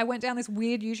watch, I went down this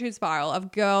weird YouTube spiral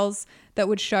of girls that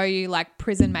would show you like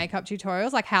prison makeup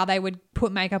tutorials, like how they would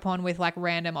put makeup on with like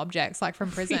random objects like from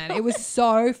prison. It was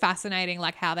so fascinating,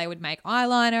 like how they would make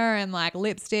eyeliner and like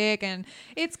lipstick, and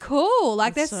it's cool.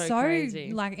 Like It's they're so so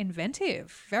crazy. like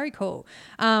inventive. Very cool.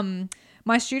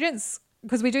 My students,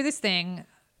 because we do this thing,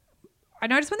 I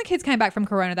noticed when the kids came back from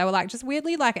Corona, they were like just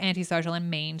weirdly like antisocial and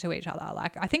mean to each other.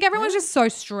 Like I think everyone's just so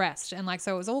stressed and like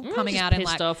so it was all coming just out in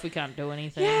pissed like off. We can't do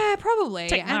anything. yeah, probably.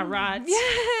 Take my And- rights. Yeah.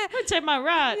 I take my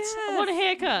rights. I want a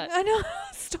haircut. I know.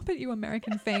 Stop it, you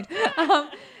American fiend.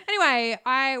 Anyway,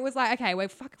 I was like, okay, well,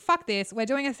 fuck this. We're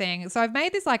doing a thing. So I've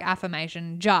made this like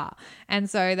affirmation jar. And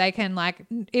so they can like,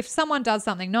 if someone does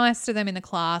something nice to them in the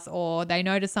class or they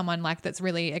notice someone like that's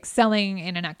really excelling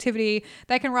in an activity,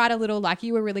 they can write a little like,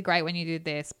 you were really great when you did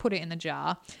this, put it in the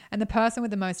jar. And the person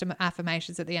with the most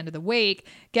affirmations at the end of the week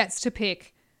gets to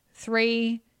pick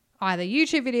 3 either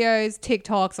YouTube videos,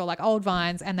 TikToks, or like old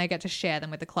Vines, and they get to share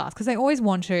them with the class because they always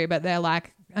want to, but they're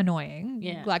like annoying.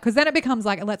 Yeah. Like, because then it becomes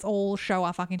like, let's all show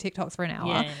our fucking TikToks for an hour.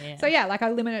 Yeah, yeah. So yeah, like I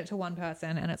limit it to one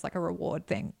person and it's like a reward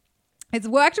thing. It's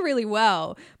worked really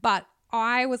well, but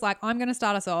I was like, I'm going to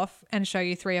start us off and show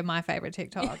you 3 of my favorite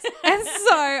TikToks. And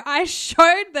so I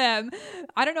showed them.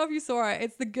 I don't know if you saw it.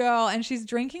 It's the girl and she's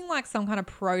drinking like some kind of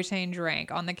protein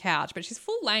drink on the couch, but she's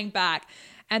full laying back.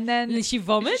 And then And she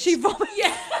vomits? She vomits.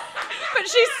 Yeah. But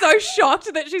she's so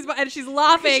shocked that she's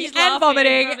laughing She's and laughing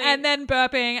vomiting and and then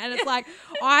burping. And it's like,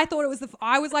 I thought it was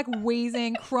I was like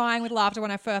wheezing, crying with laughter when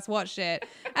I first watched it.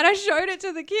 And I showed it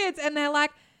to the kids and they're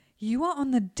like, you are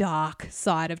on the dark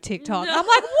side of TikTok. No. I'm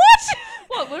like, what?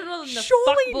 What? We're not on the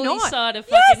Surely fuckboy not. side of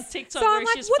Yes. fucking TikTok. So where I'm it's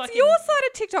like, just what's fucking, your side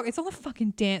of TikTok? It's all the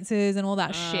fucking dances and all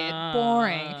that shit.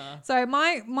 Boring. So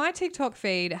my TikTok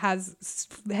feed has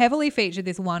heavily featured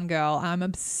this one girl. I'm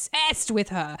obsessed with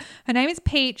her. Her name is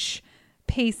Peach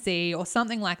PC or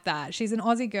something like that. She's an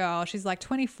Aussie girl. She's like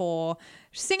 24.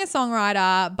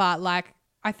 Singer-songwriter, but like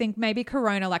I think maybe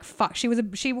Corona, like fuck, she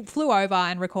flew over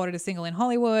and recorded a single in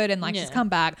Hollywood and like she's Yeah. come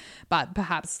back, but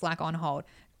perhaps like on hold.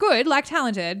 Good, like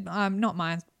talented, not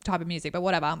my type of music, but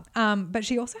whatever. But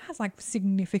she also has like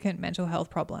significant mental health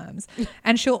problems.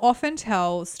 And she'll often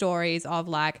tell stories of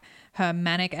like her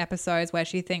manic episodes where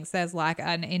she thinks there's like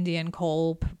an Indian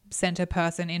call center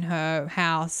person in her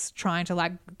house trying to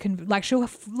like, she'll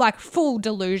like full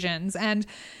delusions. And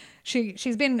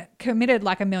she's been committed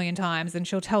like a million times and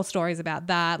she'll tell stories about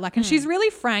that. Like, and she's really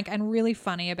frank and really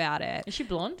funny about it. Is she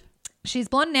blonde? She's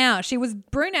blonde now. She was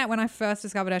brunette when I first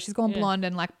discovered her. She's gone Yeah. blonde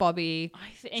and like Bobby,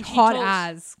 And she hot talks,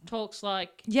 as. talks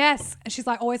like Yes. And she's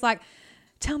like always like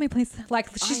tell me please. Like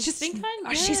she's I just think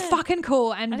she's fucking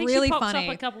cool and I think really she pops funny.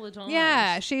 up a couple of times.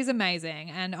 Yeah, she's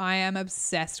amazing and I am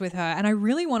obsessed with her and I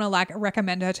really want to like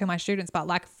recommend her to my students, but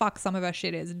like fuck, some of her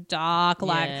shit is dark.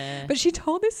 Like, Yeah. but she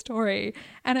told this story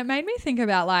and it made me think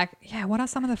about like, yeah, what are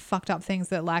some of the fucked up things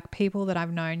that like people that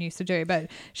I've known used to do? But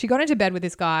she got into bed with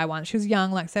this guy once. She was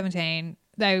young, like 17.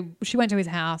 She went to his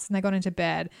house and they got into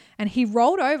bed and he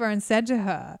rolled over and said to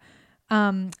her,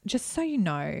 just so you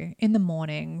know, in the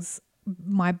mornings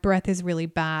my breath is really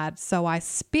bad, so I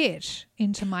spit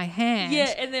into my hand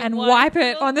and then wipe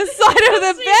it on the side of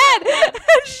the bed.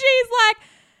 And she's like,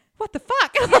 what the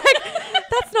fuck? Like,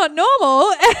 that's not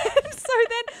normal. And so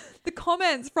then the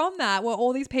comments from that were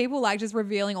all these people like just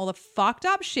revealing all the fucked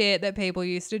up shit that people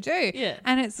used to do. Yeah.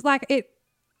 And it's like, it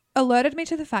alerted me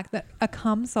to the fact that a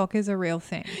cum sock is a real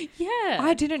thing. Yeah.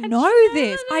 I didn't know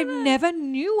this. I never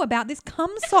knew about this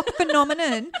cum sock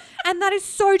phenomenon. And that is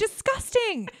so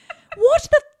disgusting. What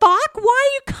the fuck? Why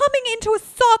are you coming into a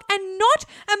sock and not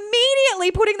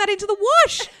immediately putting that into the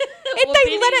wash? They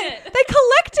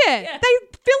collect it. Yeah. They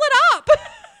fill it up.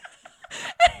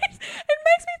 It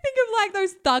makes me think of like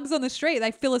those thugs on the street.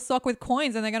 They fill a sock with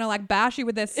coins and they're going to like bash you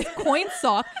with their coin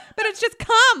sock, but it's just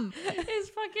cum. It's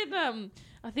fucking,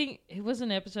 I think it was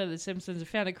an episode of The Simpsons that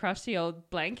found a crusty old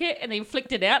blanket and they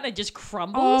flicked it out and it just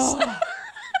crumbles. Oh,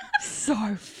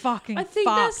 so fucking I think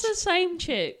fucked. that's the same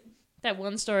chick. That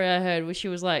one story I heard where she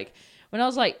was like, when I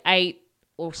was like 8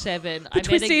 or 7, The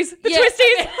twisties.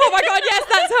 Twisties. Oh my God, yes,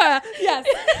 that's her. Yes. The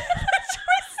twisties.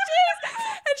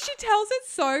 And she tells it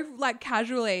so like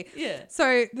casually. Yeah.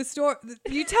 So the story,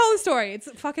 you tell the story.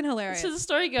 It's fucking hilarious. So the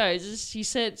story goes, is she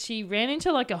said she ran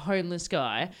into like a homeless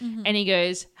guy and he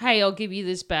goes, hey, I'll give you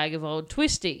this bag of old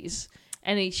twisties.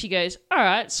 And she goes, all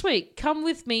right, sweet, come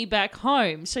with me back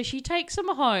home. So she takes him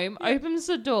home, opens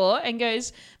the door and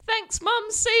goes, thanks, Mum,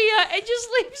 see ya, and just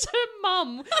leaves her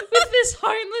mum with this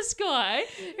homeless guy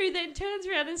who then turns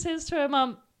around and says to her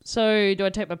mum, so do I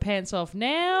take my pants off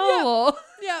now? Yeah. Or?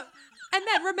 Yeah. And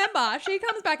then remember, she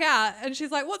comes back out and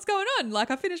she's like, what's going on? Like,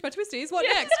 I finished my twisties. What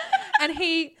next? And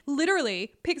he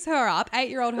literally picks her up,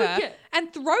 8-year-old her,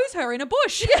 and throws her in a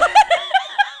bush.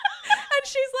 And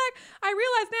she's like, I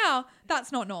realize now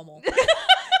that's not normal.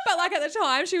 But like at the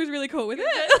time, she was really cool with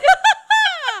it.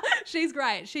 She's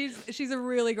great. She's a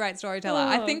really great storyteller. Oh.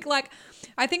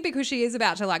 I think because she is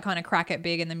about to like kind of crack it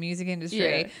big in the music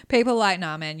industry, people are like,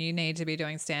 nah, man, you need to be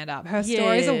doing stand up. Her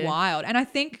stories are wild. And I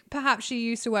think perhaps she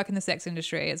used to work in the sex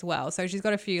industry as well. So she's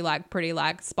got a few like pretty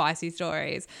like spicy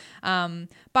stories.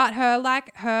 But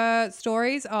her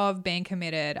stories of being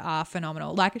committed are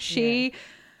phenomenal. Like she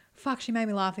made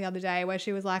me laugh the other day where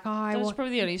she was like, That's probably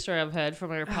the only story I've heard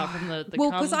from her apart from the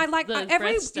because I like the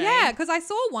every breath stain. because I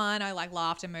saw one, I like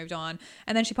laughed and moved on,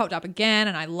 and then she popped up again,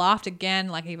 and I laughed again,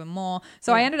 like even more.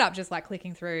 So I ended up just like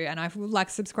clicking through, and I've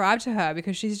like subscribed to her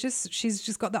because she's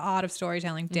just got the art of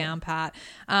storytelling down pat.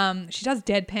 She does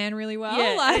deadpan really well.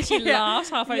 Yeah, like and she laughs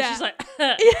halfway. Yeah. She's like,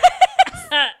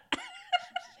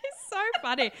 so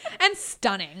funny and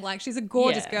stunning. Like she's a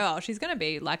gorgeous girl. She's gonna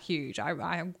be like huge.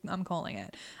 I'm calling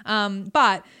it.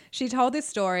 But she told this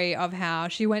story of how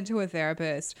she went to a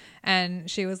therapist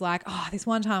and she was like, oh, this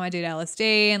one time I did LSD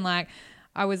and like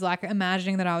I was like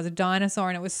imagining that I was a dinosaur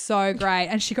and it was so great.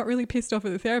 And she got really pissed off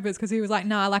at the therapist because he was like,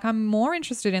 nah, like I'm more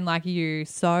interested in like you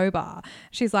sober.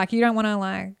 She's like, you don't want to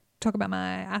like talk about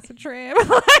my acid trip. And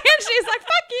she's like,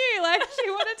 fuck you. Like she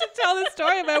wanted to tell the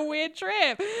story of her weird trip.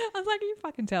 I was like, you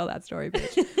fucking tell that story,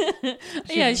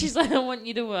 bitch. she's like, I want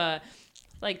you to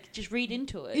like just read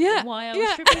into it. Yeah. Why I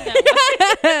was tripping that way.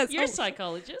 Yes. You're a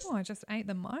psychologist. Oh, I just ate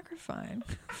the microphone.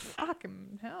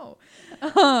 Fucking hell.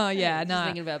 Oh yeah, Just no.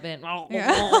 thinking about Ben.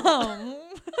 Yeah.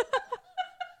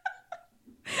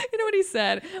 You know what he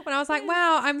said when I was like,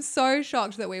 wow, I'm so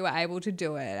shocked that we were able to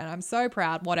do it and I'm so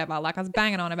proud, whatever. Like I was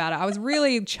banging on about it. I was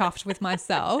really chuffed with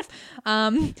myself.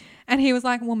 And he was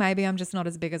like, well, maybe I'm just not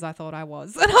as big as I thought I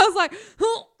was. And I was like,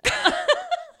 oh.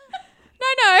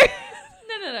 No.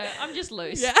 No. I'm just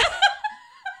loose. Yeah.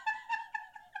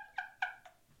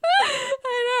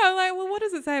 I know. I'm like, well, what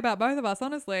does it say about both of us,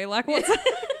 honestly? Like, what's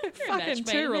fucking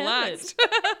too relaxed?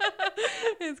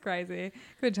 It's crazy.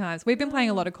 Good times. We've been playing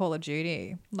a lot of Call of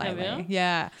Duty lately. Have you?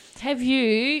 Yeah. Have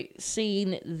you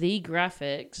seen the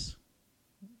graphics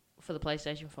for the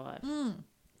PlayStation 5?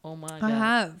 Oh my god.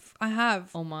 I have.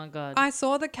 Oh my god. I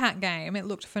saw the cat game. It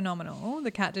looked phenomenal.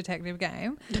 The cat detective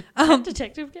game. Cat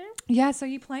detective game? Yeah, so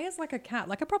you play as like a cat,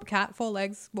 like a proper cat, 4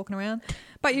 legs walking around.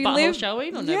 But you Butthole live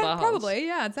showing or no yeah, buttholes? probably.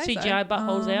 Yeah, I'd say CGI so.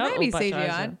 buttholes out Maybe or butt CGI. eyes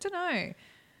I out? don't know.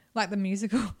 Like the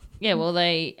musical. Yeah, well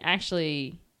they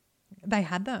actually They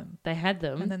had them. had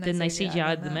them, And then then they CGI'd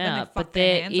CGI'd them them out. Then they out. But fucked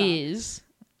their there hands up. is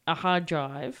a hard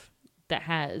drive that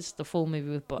has the full movie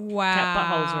with Wow, cat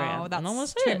buttholes around. that's and I wanna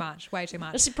see too it. much, way too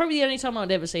much. That's probably the only time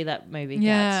I'd ever see that movie.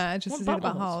 Yeah, Cats. just to What see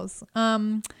the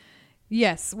buttholes.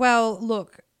 Yes. Well,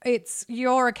 look,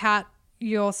 you're a cat.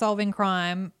 You're solving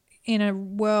crime in a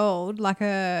world like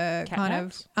a Cat kind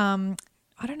naps? of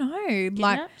I don't know,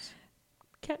 like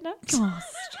Cat naps? oh,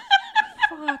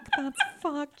 fuck, that's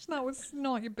fucked. That was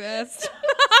not your best.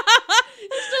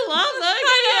 Still laugh though.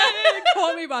 It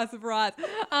caught me by surprise.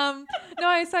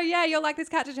 No, so yeah, you're like this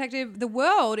cat detective. The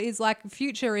world is like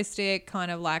futuristic,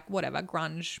 kind of like whatever,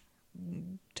 grunge,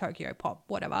 Tokyo pop,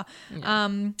 whatever. Yeah.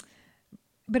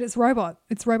 But it's robot.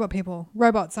 It's robot people.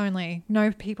 Robots only.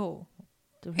 No people.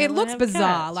 Do It they looks have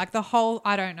bizarre. cats? Like the whole,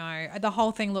 I don't know. The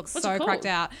whole thing looks What's so it called? cracked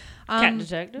out. Cat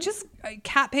Detective? Just a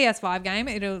cat PS5 game.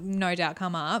 It'll no doubt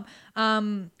come up.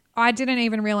 I didn't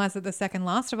even realize that the second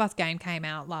Last of Us game came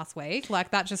out last week.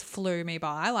 Like that just flew me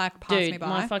by, like passed me Dude, by.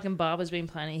 my fucking barber's been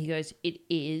planning. He goes, it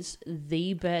is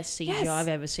the best CGI Yes. I've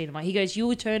ever seen. He goes, you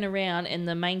will turn around and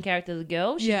the main character, the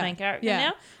girl, she's Yeah. the main character Yeah.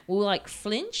 now, will like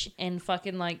flinch and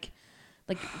fucking like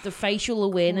the facial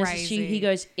awareness. Crazy. He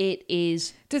goes, it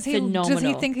is Does he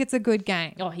phenomenal. think it's a good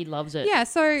game? Oh, he loves it. Yeah,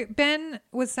 so Ben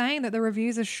was saying that the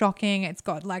reviews are shocking. It's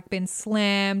got like been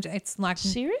slammed. It's like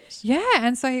Serious? yeah,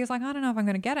 and so he was like, I don't know if I'm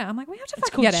going to get it. I'm like, we have to It's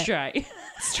fucking called get it.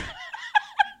 Stray.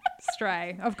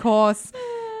 Stray, of course.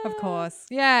 Of course.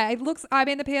 Yeah, it looks, I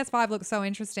mean, the PS5 looks so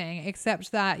interesting,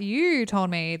 except that you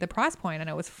told me the price point and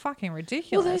it was fucking Well,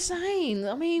 ridiculous. they're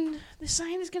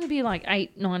saying it's going to be like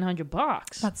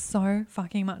 $800-900. That's so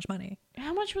fucking much money.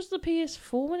 How much was the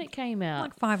PS4 when it came out?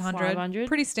 Like 500.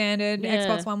 Pretty standard. Yeah.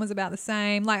 Xbox One was about the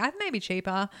same. Like, maybe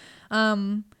cheaper.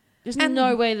 There's And-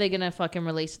 no way they're going to fucking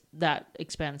release that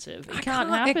expensive. It I can't can't-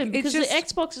 happen it's because just- the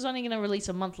Xbox is only going to release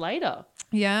a month later.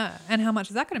 Yeah. And how much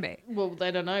is that going to be? Well, they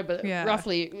don't know, but Yeah.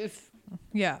 roughly, if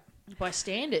Yeah. by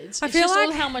standards, I it's feel just all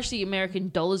like- how much the American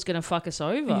dollar's going to fuck us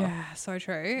over. Yeah, so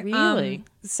true. Really?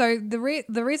 So the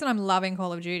reason I'm loving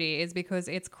Call of Duty is because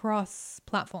it's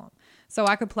cross-platform. So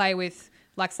I could play with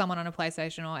like someone on a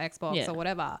PlayStation or Xbox Yeah. or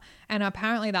whatever. And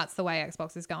apparently that's the way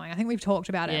Xbox is going. I think we've talked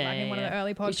about it Yeah, like in yeah, one of the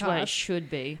early Which way it podcasts. should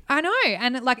be. I know,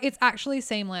 and like it's actually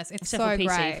seamless. It's Except so for PC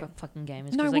great. for fucking gamers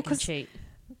because No, well, they can 'cause- cheat.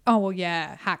 Oh well,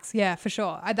 yeah, hacks, yeah, for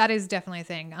sure. That is definitely a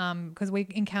thing. Because we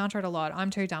encounter it a lot.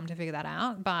 I'm too dumb to figure that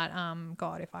out. But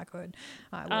God, if I could,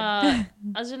 I would.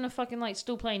 I was in a fucking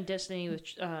still playing Destiny with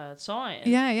Science.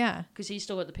 yeah. Because he's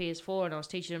still got the PS4 and I was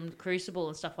teaching him Crucible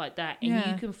and stuff like that. And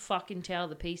Yeah. you can fucking tell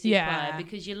the PC Yeah. player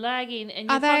because you're lagging and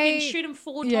you Are fucking they- shoot him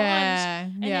 4 times. Yeah,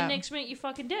 And yeah. then next minute you're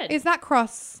fucking dead. Is that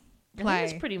cross I think play?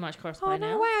 it's pretty much crossplay Oh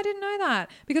now. no way! I didn't know that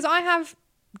because I have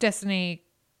Destiny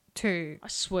 2, I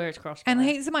swear it's crossplay. and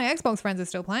my Xbox friends are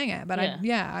still playing it. But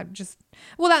Yeah. I just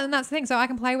that's the thing. So I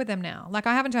can play with them now. Like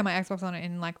I haven't turned my Xbox on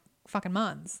in like fucking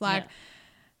months. Like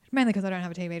mainly because I don't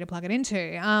have a TV to plug it into.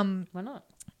 Why not?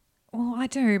 Well, I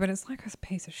do, but it's like a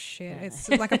piece of shit. Yeah. It's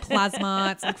like a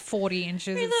plasma. It's like 40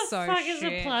 inches. Who It's the so fuck shit. is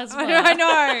a plasma? I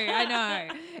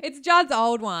know. It's Judd's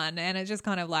old one, and it just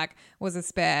kind of like was a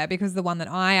spare because the one that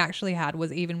I actually had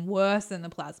was even worse than the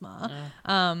plasma.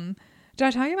 Did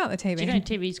I tell you about the TV? Do you know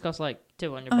TVs cost like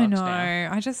 $200 I know.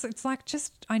 now?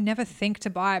 I never think to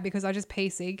buy it because I just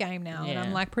PC game now, and I'm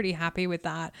Yeah. like pretty happy with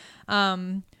that.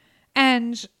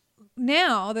 And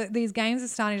now that these games are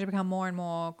starting to become more and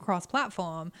more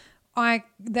cross-platform,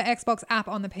 the Xbox app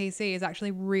on the PC is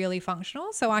actually really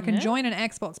functional. So I can Yeah. join an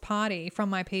Xbox party from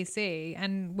my PC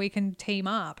and we can team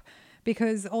up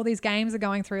because all these games are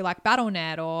going through like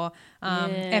Battle.net or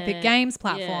Epic Yeah, Games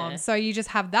platforms. yeah. So you just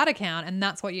have that account and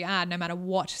that's what you add no matter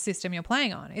what system you're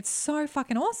playing on. It's so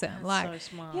fucking awesome. That's like, so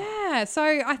smart. yeah. So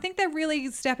I think they're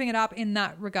really stepping it up in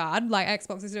that regard. Like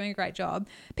Xbox is doing a great job.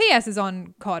 PS is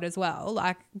on COD as well.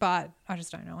 Like, but I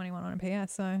just don't know anyone on a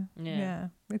PS. So yeah,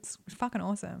 it's fucking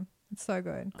awesome. It's so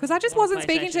good. Because I just Well, wasn't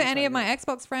speaking to PlayStation's any so of my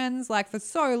Xbox friends like for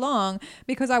so long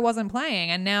because I wasn't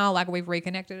playing. And now like we've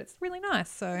reconnected. It's really nice.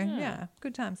 So yeah,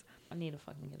 good times. I need to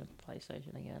fucking get a PlayStation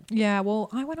again. Yeah, well,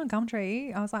 I went on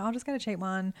Gumtree. I was like, I'll just get a cheap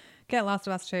one, get Last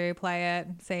of Us 2, play it,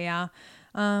 see ya.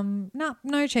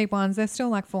 No cheap ones. They're still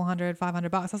like $400,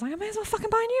 $500. I was like, I may as well fucking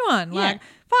buy a new one. Yeah. Like,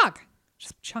 fuck.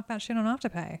 Just chuck that shit on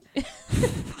Afterpay.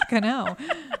 Fucking hell.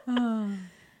 Oh.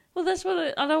 Well, that's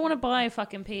what I don't want to buy a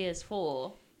fucking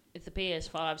PS4 if the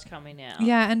PS5's coming out.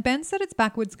 Yeah, and Ben said it's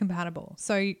backwards compatible.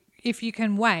 So if you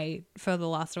can wait for The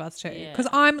Last of Us 2. Yeah. Because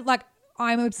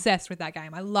I'm obsessed with that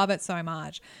game. I love it so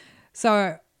much.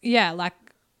 So, yeah, like,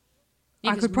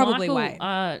 I 'cause could probably Michael,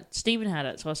 wait. Steven had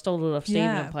it, so I stole it off Steven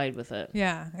Yeah. and played with it.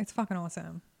 Yeah, it's fucking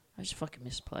awesome. I just fucking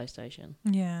miss PlayStation.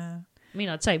 Yeah. I mean,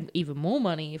 I'd save even more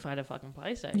money if I had a fucking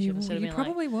PlayStation. You instead of being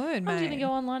probably would, I'm mate. just going to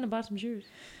go online and buy some shoes.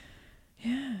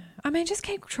 Yeah. I mean, just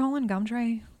keep trolling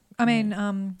Gumtree. I mean,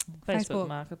 Facebook.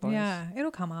 Marketplace. Yeah,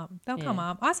 it'll come up. They'll come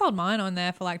Yeah. up. I sold mine on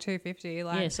there for like $250.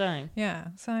 Like, Yeah, same. yeah.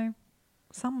 So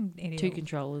some idiot. 2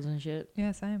 controllers and shit.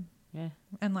 Yeah, same. Yeah.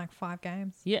 And like 5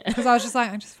 games. Yeah. Because I was just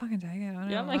like, I just fucking take it. I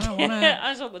Yeah, I'm like, don't want to.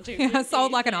 I sold the 2. Yeah, I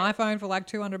sold like an iPhone for like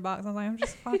 $200. I was like, I'm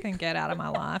just fucking get out of my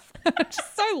life. I'm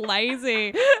just so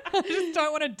lazy. I just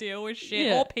don't want to deal with shit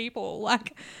Yeah. or people.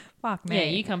 Like, fuck me. Yeah,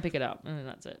 you come pick it up and then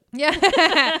that's it.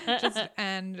 Yeah.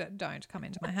 And don't come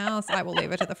into my house. I will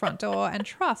leave it at the front door and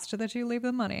trust that you leave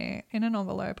the money in an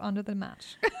envelope under the mat.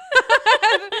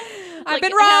 I've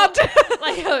been robbed.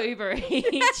 Like how Uber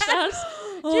Eats does.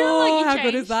 Do you know, like, you how good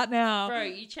change- is that now? Bro,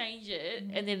 you change it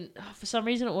and then for some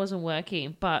reason it wasn't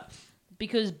working. But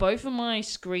because both of my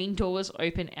screen doors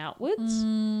open outwards,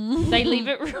 they leave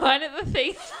it right at the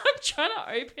thing. I'm trying to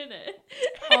open it.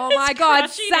 Oh It's my god,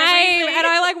 crushing same. everything. And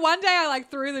I like one day I like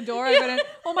threw the door open and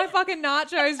all my fucking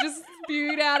nachos just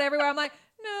spewed out everywhere. I'm like,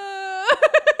 no.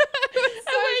 It was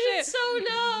I waited so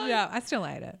so long. shit. Yeah, I still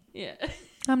ate it. Yeah.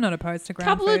 I'm not opposed to ground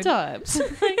Couple food. of times.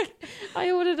 Like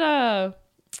I ordered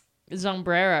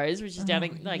Zombreros, which is down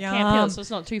in like Camp Hill, yum. so it's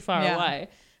not too far Yeah. away.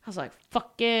 I was like,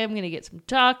 fuck yeah, I'm gonna get some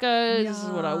tacos. This is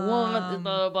what I want. Yum.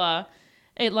 Blah blah blah.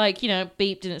 It like, you know,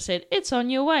 beeped and it said, it's on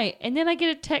your way. And then I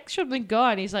get a text from the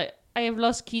guy and he's like, I have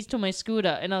lost keys to my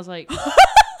scooter. And I was like,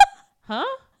 huh?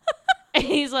 And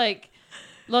he's like,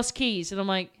 lost keys. And I'm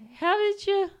like, how did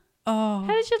you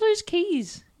lose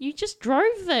keys? You just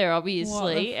drove there,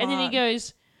 obviously. And then he fuck?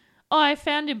 goes, oh, I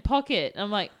found in pocket. And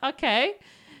I'm like, okay.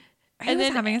 He And was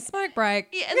then- having a smoke break.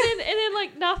 Yeah, and then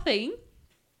like nothing.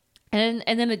 And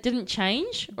then it didn't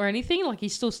change or anything. Like he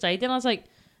still stayed there. And I was like,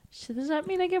 so does that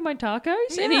mean I get my tacos?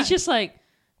 And Yeah. he's just like,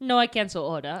 no, I cancel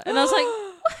order. And I was like,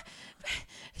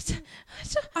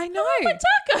 I know. my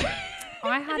taco.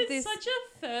 I had it's this. such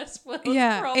a first world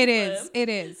Yeah, problem. it is. It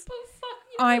is. But fuck,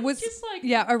 you know, I it's was- just like,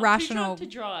 yeah, I'm too irrational. drunk to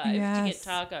drive to Yes.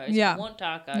 get tacos. Yeah. I want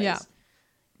tacos. Yeah.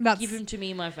 That's. Give them to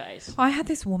me in my face. I had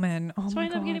this woman. Oh So I my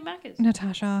ended up god. getting Macca's.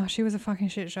 Natasha, she was a fucking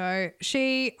shit show.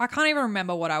 I can't even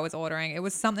remember what I was ordering. It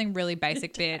was something really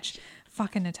basic, bitch.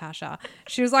 Fucking Natasha.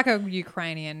 She was like a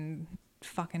Ukrainian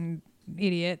fucking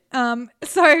idiot.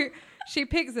 So she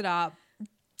picks it up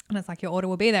and it's like, your order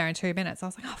will be there in 2 minutes. I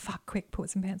was like, oh fuck, quick, put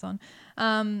some pants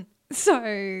on.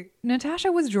 So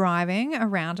Natasha was driving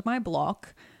around my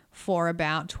block for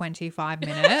about 25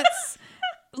 minutes.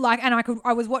 Like, and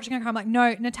I was watching her come. I'm like,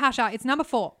 no, Natasha, it's number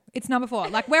 4. It's number 4.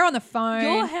 Like, we're on the phone.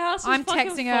 Your house is I'm fucking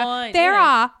texting her. fine. There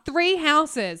Yeah. are 3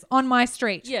 houses on my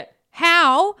street. Yeah.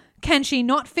 How can she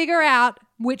not figure out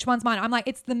which one's mine? I'm like,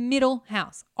 it's the middle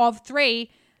house of 3.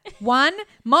 1,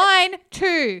 mine,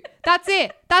 2. That's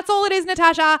it. That's all it is,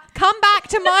 Natasha. Come back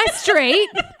to my street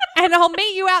and I'll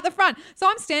meet you out the front. So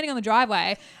I'm standing on the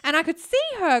driveway and I could see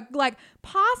her like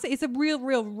pass. It's a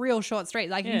real short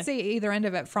street. Like you Yeah. can see either end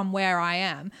of it from where I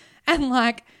am. And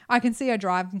like I can see her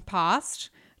driving past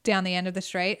down the end of the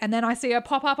street and then I see her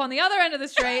pop up on the other end of the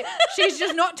street. She's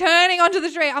just not turning onto the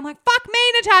street. I'm like, fuck me,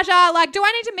 Natasha. Like, do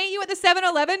I need to meet you at the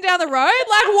 7-Eleven down the road?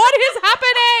 Like, what is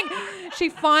happening? She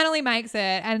finally makes it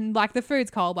and like the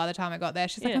food's cold by the time I got there.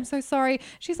 She's like, Yeah. I'm so sorry.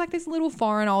 She's like this little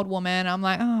foreign old woman. I'm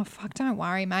like, oh fuck, don't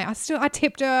worry, mate. I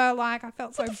tipped her. Like, I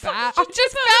felt so bad. I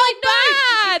just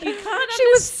felt bad. You can't She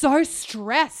was so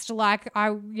stressed. Like,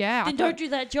 I Then don't do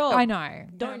that job. I know.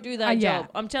 Don't do that yeah.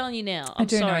 job. I'm telling you now. I I'm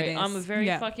do know sorry. this. I'm a very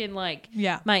Yeah. fucking like,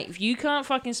 Yeah. mate, if you can't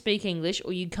fucking speak English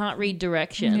or you can't read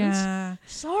directions, Yeah.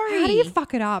 sorry. How do you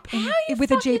fuck it up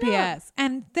with a fuck it GPS?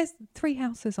 And there's 3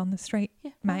 houses on the street,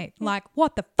 Yeah. mate. Like,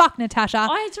 what the fuck, Natasha?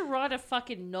 I had to write a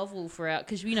fucking novel for out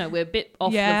because, you know, we're a bit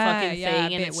off Yeah, the fucking yeah,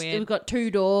 thing a and bit weird. we've got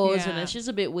 2 doors and Yeah. it's just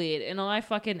a bit weird. And I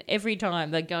fucking, every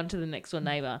time they go into the next door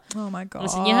neighbor. Oh my god.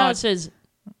 Listen, you know how it says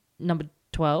number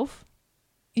 12?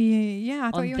 Yeah,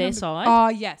 I thought on you were their number- side? Oh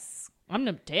yes. I'm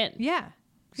number 10. Yeah.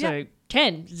 So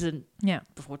 10 is Yeah.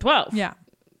 before 12. Yeah.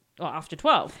 Or after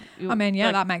 12. I mean, yeah,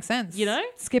 Like, that makes sense. you know?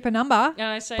 skip a number. And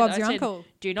I said, Bob's I your said, uncle.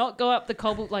 do not go up the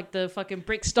cobble, like the fucking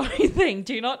brick stone thing.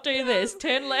 Do not do this.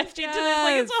 Turn left into this.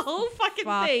 Like, it's a whole fucking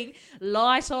Fuck. thing.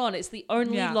 Light on. It's the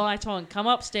only Yeah. light on. Come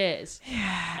upstairs.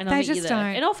 Yeah. And I'll They meet you just there.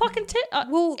 don't. And I'll fucking tip.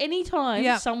 Well, anytime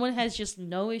yeah. someone has just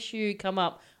no issue come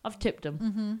up, I've tipped them.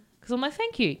 Mm-hmm. Because I'm like,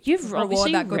 thank you. You've Reward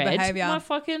obviously that good read behaviour. my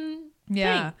fucking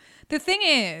Yeah. thing. The thing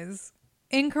is,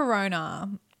 in Corona,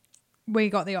 we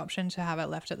got the option to have it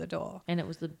left at the door. And it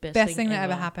was the best Best thing that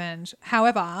ever happened.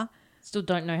 However, Still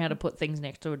don't know how to put things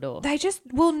next to a door. they just,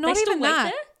 well, not They still even wait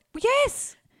that.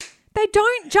 Yes. They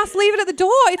don't just leave it at the door.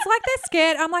 It's like they're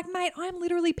scared. I'm like, mate, I'm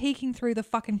literally peeking through the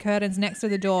fucking curtains next to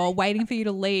the door, waiting for you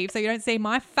to leave so you don't see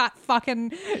my fat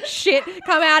fucking shit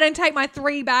come out and take my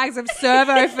 3 bags of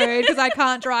servo food because I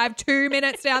can't drive 2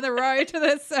 minutes down the road to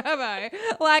the servo.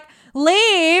 Like,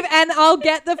 leave and I'll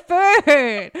get the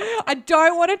food. I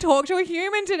don't want to talk to a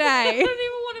human today. I don't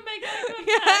even want to make eye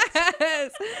contact.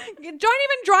 Yes. Don't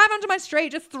even drive onto my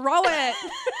street. Just throw it.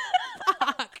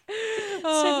 Fuck.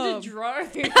 Send a drone.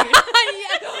 Yeah.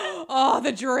 Oh,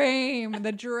 the dream.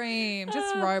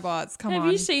 Just robots. Come on.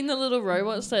 Have you seen the little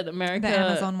robots that America? The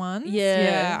Amazon ones?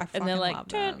 Yeah. I and they're fucking like, love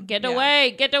them. get Yeah.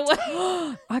 away, get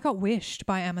away. I got wished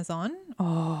by Amazon.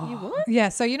 Oh, You what? Yeah,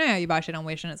 so you know how you buy shit on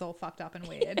Wish and it's all fucked up and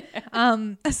weird.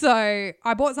 So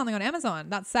I bought something on Amazon.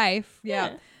 That's safe.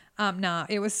 Yeah. Nah,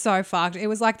 it was so fucked. It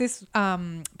was like this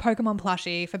Pokemon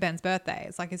plushie for Ben's birthday.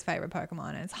 It's like his favorite Pokemon,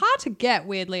 and it's hard to get.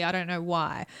 Weirdly, I don't know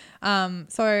why.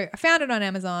 So I found it on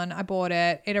Amazon. I bought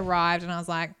it. It arrived, and I was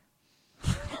like,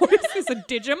 "What is this? A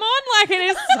Digimon? Like, it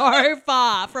is so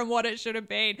far from what it should have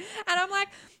been." And I'm like,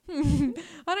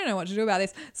 I don't know what to do about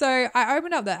this. So I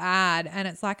opened up the ad, and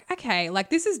it's like, okay, like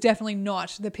this is definitely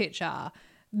not the picture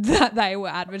that they were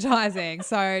advertising.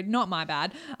 So not my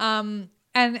bad.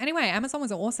 And anyway, Amazon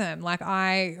was awesome. Like,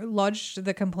 I lodged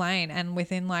the complaint and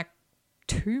within like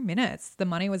 2 minutes, the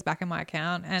money was back in my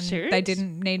account and Serious? they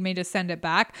didn't need me to send it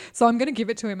back. So I'm going to give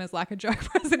it to him as like a joke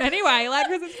present anyway, like,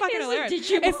 because it's fucking It's a hilarious.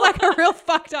 Digimon. It's like a real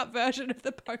fucked up version of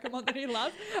the Pokemon that he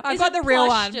loves. I've Is got it the real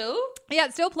plush one. Still? Yeah,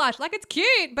 it's still plush. Like, it's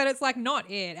cute, but it's like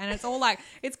not it. And it's all like,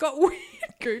 it's got weird,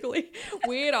 googly,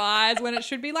 weird eyes when it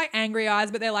should be like angry eyes,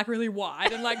 but they're like really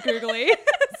wide and like googly.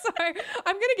 So I'm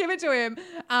going to give it to him.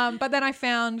 But then I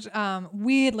found,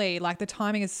 weirdly, like the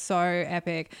timing is so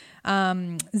epic.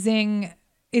 Zing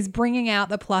is bringing out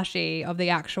the plushie of the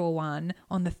actual one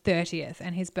on the 30th,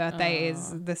 and his birthday is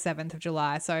the 7th of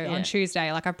July. So on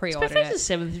Tuesday, like I His pre-ordered birthday's it.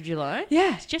 the 7th of July.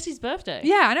 Yeah. It's Jesse's birthday.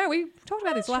 Yeah, I know. We talked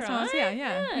about this That's last time I was here. right,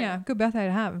 Yeah, yeah. yeah. Good birthday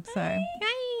to have. So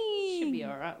Should be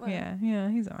all right. yeah,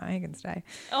 he's all right. He can stay.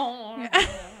 Oh.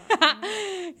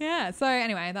 Yeah. So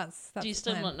anyway, that's Do you the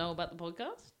still plan. not know about the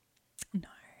podcast? No,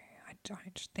 I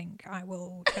don't think I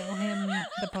will tell him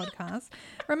the podcast.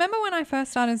 Remember when I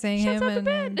first started seeing him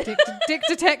and Dick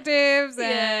Detectives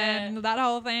Yeah. and that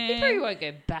whole thing? He probably won't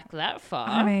go back that far.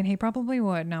 I mean, he probably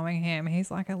would, knowing him.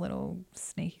 He's like a little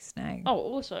sneaky snake. Oh,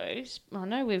 also, I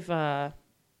know we've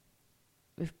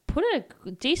put a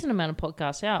decent amount of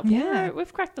podcasts out. Yeah.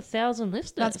 We've cracked 1,000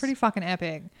 listeners. That's pretty fucking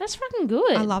epic. That's fucking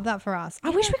good. I love that for us. I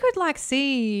wish we could like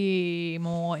see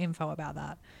more info about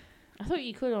that. I thought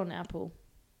you could on Apple.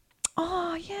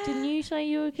 Oh yeah. Didn't you say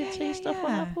you could see stuff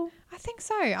on Apple? I think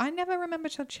so. I never remember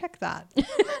to check that.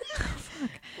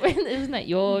 Isn't that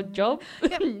your job?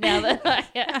 Now that I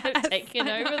have taken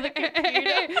over the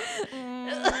computer,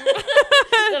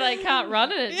 that I can't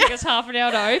run it. It took us half an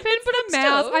hour to open, but I'm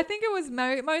Mouse. still. I think it was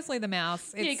mostly the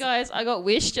mouse. Yeah, guys, I got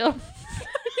wished on. You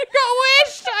got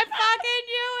wished. I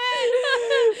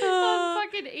fucking knew it. On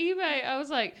fucking eBay. I was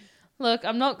like, look,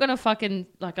 I'm not gonna fucking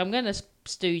I'm gonna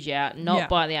stooge out and not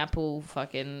buy the Apple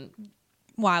fucking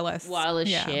wireless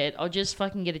yeah. shit. I'll just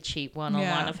fucking get a cheap one online.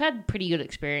 Yeah. I've had pretty good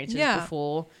experiences Yeah.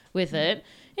 before with it.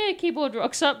 Yeah, keyboard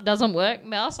rocks up, doesn't work.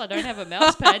 Mouse, I don't have a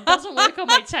mouse pad, doesn't work on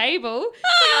my table.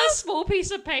 A small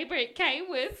piece of paper it came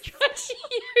with, tried to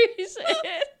use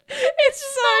it.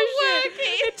 It's so not shit.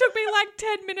 working. It took me like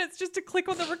 10 minutes just to click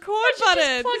on the record Just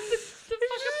button. plug the fucking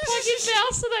plug-in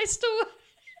mouse and I still...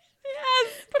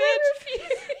 Yes, But I bitch.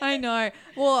 refuse. I know.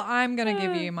 Well, I'm gonna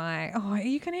give you my. Oh,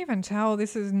 you can even tell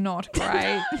this is not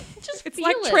great. Just It's feel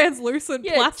like it. translucent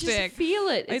Yeah, plastic. just feel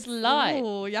it. It's light.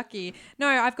 Oh, yucky. No,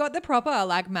 I've got the proper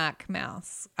like Mac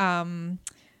mouse.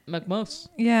 McMouse.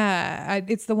 Yeah,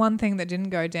 it's the one thing that didn't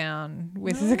go down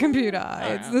with the computer.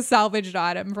 It's the salvaged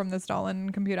item from the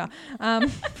stolen computer.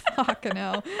 Fucking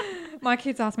hell. My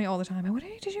kids ask me all the time,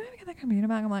 did you ever get that computer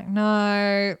back? I'm like,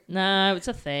 no. No, it's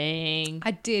a thing.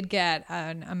 I did get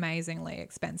an amazingly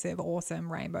expensive,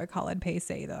 awesome rainbow coloured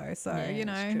PC though. So, Yeah, you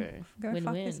know, it's true. go fuck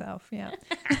Win-win. yourself. Yeah.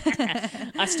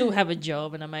 I still have a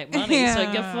job and I make money, so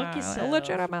go fuck yourself.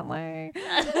 Legitimately.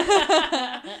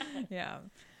 Yeah.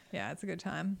 Yeah, it's a good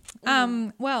time.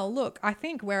 Well, look, I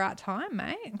think we're at time,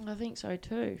 mate. I think so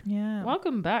too. Yeah.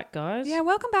 Welcome back, guys. Yeah,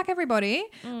 welcome back, everybody.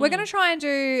 We're going to try and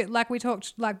do, like we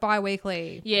talked, like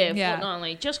bi-weekly. Yeah,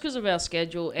 fortnightly, just because of our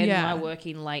schedule and Yeah. my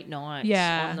working late nights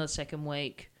Yeah. on the second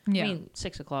week. Yeah. I mean,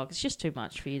 6 o'clock. It's just too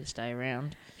much for you to stay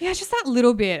around. Yeah, just that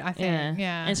little bit, I think.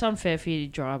 Yeah. And it's unfair for you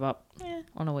to drive up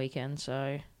on a weekend,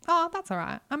 so. Oh, that's all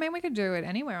right. I mean, we could do it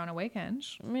anywhere on a weekend.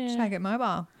 Yeah. Just take it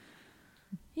mobile.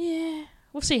 Yeah.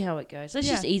 we'll see how it goes. Let's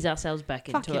just ease ourselves back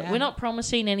Fuck into it. yeah. We're not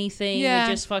promising anything. Yeah.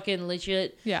 We're just fucking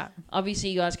legit. Yeah. Obviously,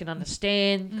 you guys can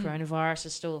understand coronavirus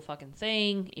is still a fucking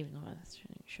thing, even though it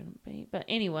shouldn't be. But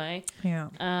anyway, Yeah.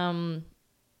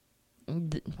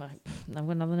 I've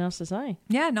got nothing else to say.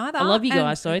 Yeah, neither. I love you And-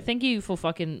 guys, though. Thank you for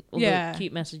fucking all the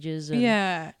cute messages. And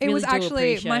Yeah. It really was do actually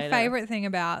my appreciate it. favorite thing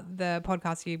about the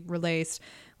podcast you released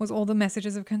was all the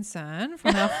messages of concern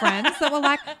from our friends that were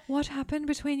like, what happened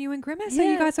between you and Grimace? Are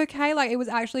you Yeah. guys okay? Like, it was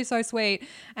actually so sweet.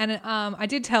 And I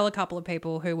did tell a couple of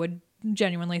people who were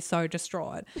genuinely so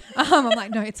distraught. I'm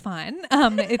like, no, it's fine.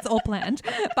 It's all planned.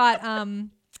 But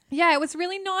yeah, it was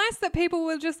really nice that people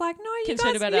were just like, no, you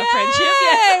Concerned guys, about our friendship.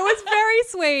 Yeah. it was very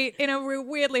sweet in a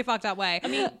weirdly fucked up way. I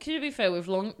mean, to be fair, we've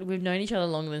known each other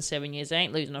longer than 7 years. They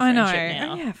ain't losing our I know. friendship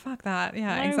now. Oh, yeah, fuck that.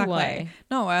 Yeah, No exactly. way.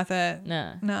 Not worth it.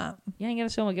 Nah. Nah. You ain't gonna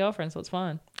steal my girlfriend, so it's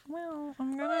fine. Well,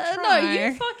 I'm gonna No, try.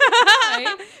 you fucking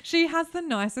right. She has the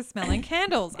nicest smelling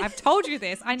candles. I've told you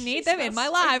this. I need them in my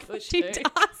smells so life. good She too.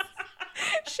 does.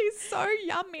 She's so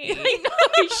yummy. I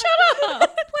know. Shut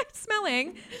up. Like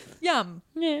smelling. Yum.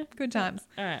 Yeah. Good times.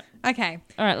 All right. Okay.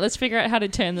 All right. Let's figure out how to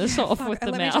turn this off Fuck, with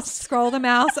the let me mouse. just scroll the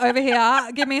mouse over here.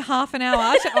 Give me half an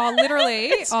hour.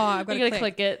 Literally. Oh, I've got You to gotta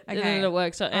click it, and Okay. then it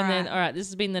works. And then, right. all right, this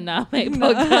has been the Nah Mate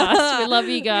podcast. We love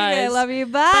you guys. Yeah, love you.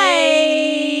 Bye.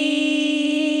 Bye.